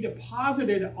 and he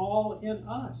deposited it all in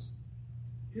us.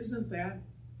 Isn't that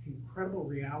incredible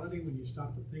reality when you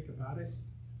stop to think about it?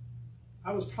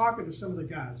 I was talking to some of the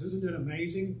guys. Isn't it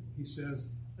amazing? He says,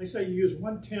 they say you use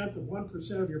 1/10 of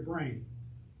 1% of your brain.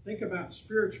 Think about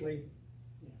spiritually,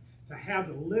 to have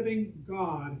the living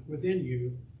God within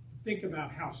you. Think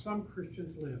about how some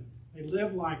Christians live. They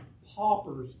live like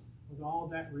paupers with all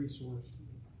that resource.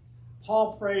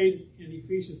 Paul prayed in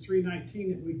Ephesians 3:19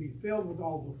 that we'd be filled with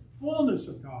all the fullness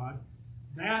of God,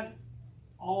 that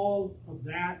all of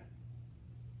that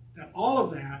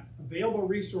available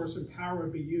resource and power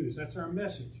would be used. That's our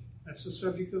message. That's the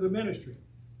subject of the ministry.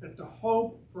 That the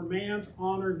hope for man's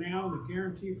honor now and the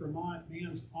guarantee for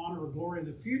man's honor or glory in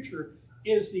the future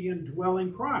is the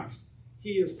indwelling Christ.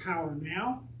 He is power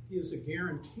now. He is a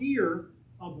guarantor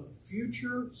of the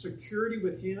future security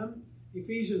with him.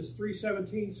 Ephesians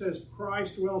 3:17 says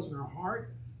Christ dwells in our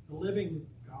heart, the living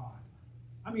God.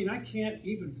 I mean, I can't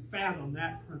even fathom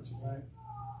that principle. Right?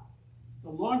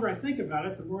 The longer I think about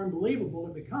it, the more unbelievable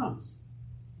it becomes.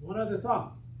 One other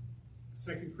thought.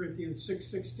 2 Corinthians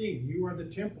 6:16, you are the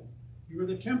temple. You are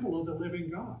the temple of the living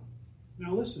God.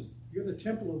 Now listen, you're the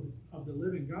temple of the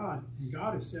living God, and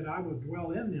God has said, I will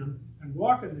dwell in them and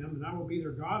walk in them, and I will be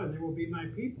their God, and they will be my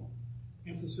people.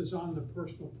 Emphasis on the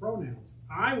personal pronouns.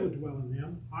 I will dwell in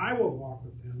them. I will walk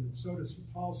with them. And so does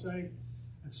Paul say.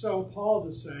 And so Paul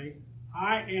does say,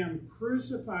 I am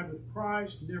crucified with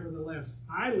Christ, nevertheless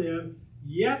I live,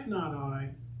 yet not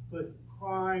I, but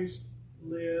Christ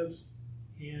lives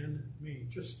in me.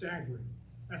 Just staggering.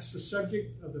 That's the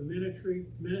subject of the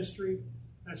ministry.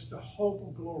 That's the hope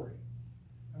of glory.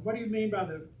 And what do you mean by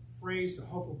the phrase, the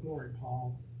hope of glory,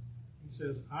 Paul? He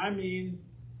says, I mean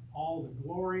all the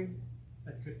glory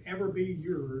that could ever be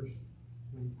yours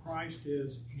when Christ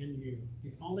is in you.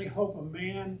 The only hope a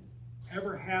man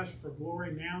ever has for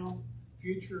glory now,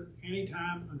 future,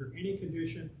 anytime, under any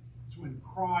condition, is when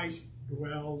Christ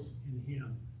dwells in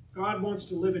him. God wants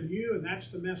to live in you, and that's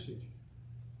the message.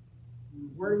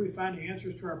 Where do we find the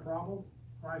answers to our problem?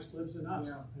 Christ lives in us.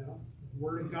 Yeah. You know, the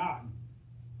Word of God.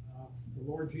 The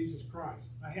Lord Jesus Christ.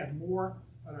 I have more,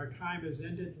 but our time has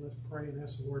ended. Let's pray and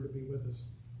ask the Lord to be with us.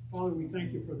 Father, we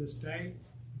thank you for this day.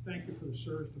 We thank you for the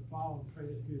service to follow. I pray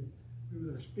that you be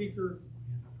with our speaker,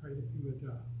 and I pray that you would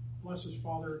bless us,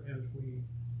 Father, as we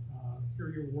hear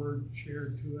your word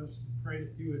shared to us. I pray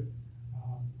that you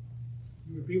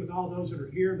would be with all those that are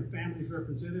here and the families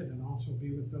represented, and also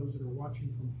be with those that are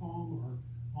watching from home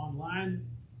or online,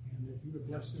 and that you would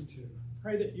bless them too. I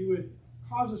pray that you would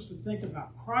cause us to think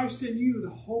about Christ in you, the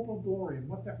hope of glory, and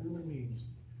what that really means.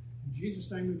 In Jesus'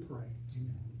 name we pray.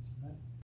 Amen.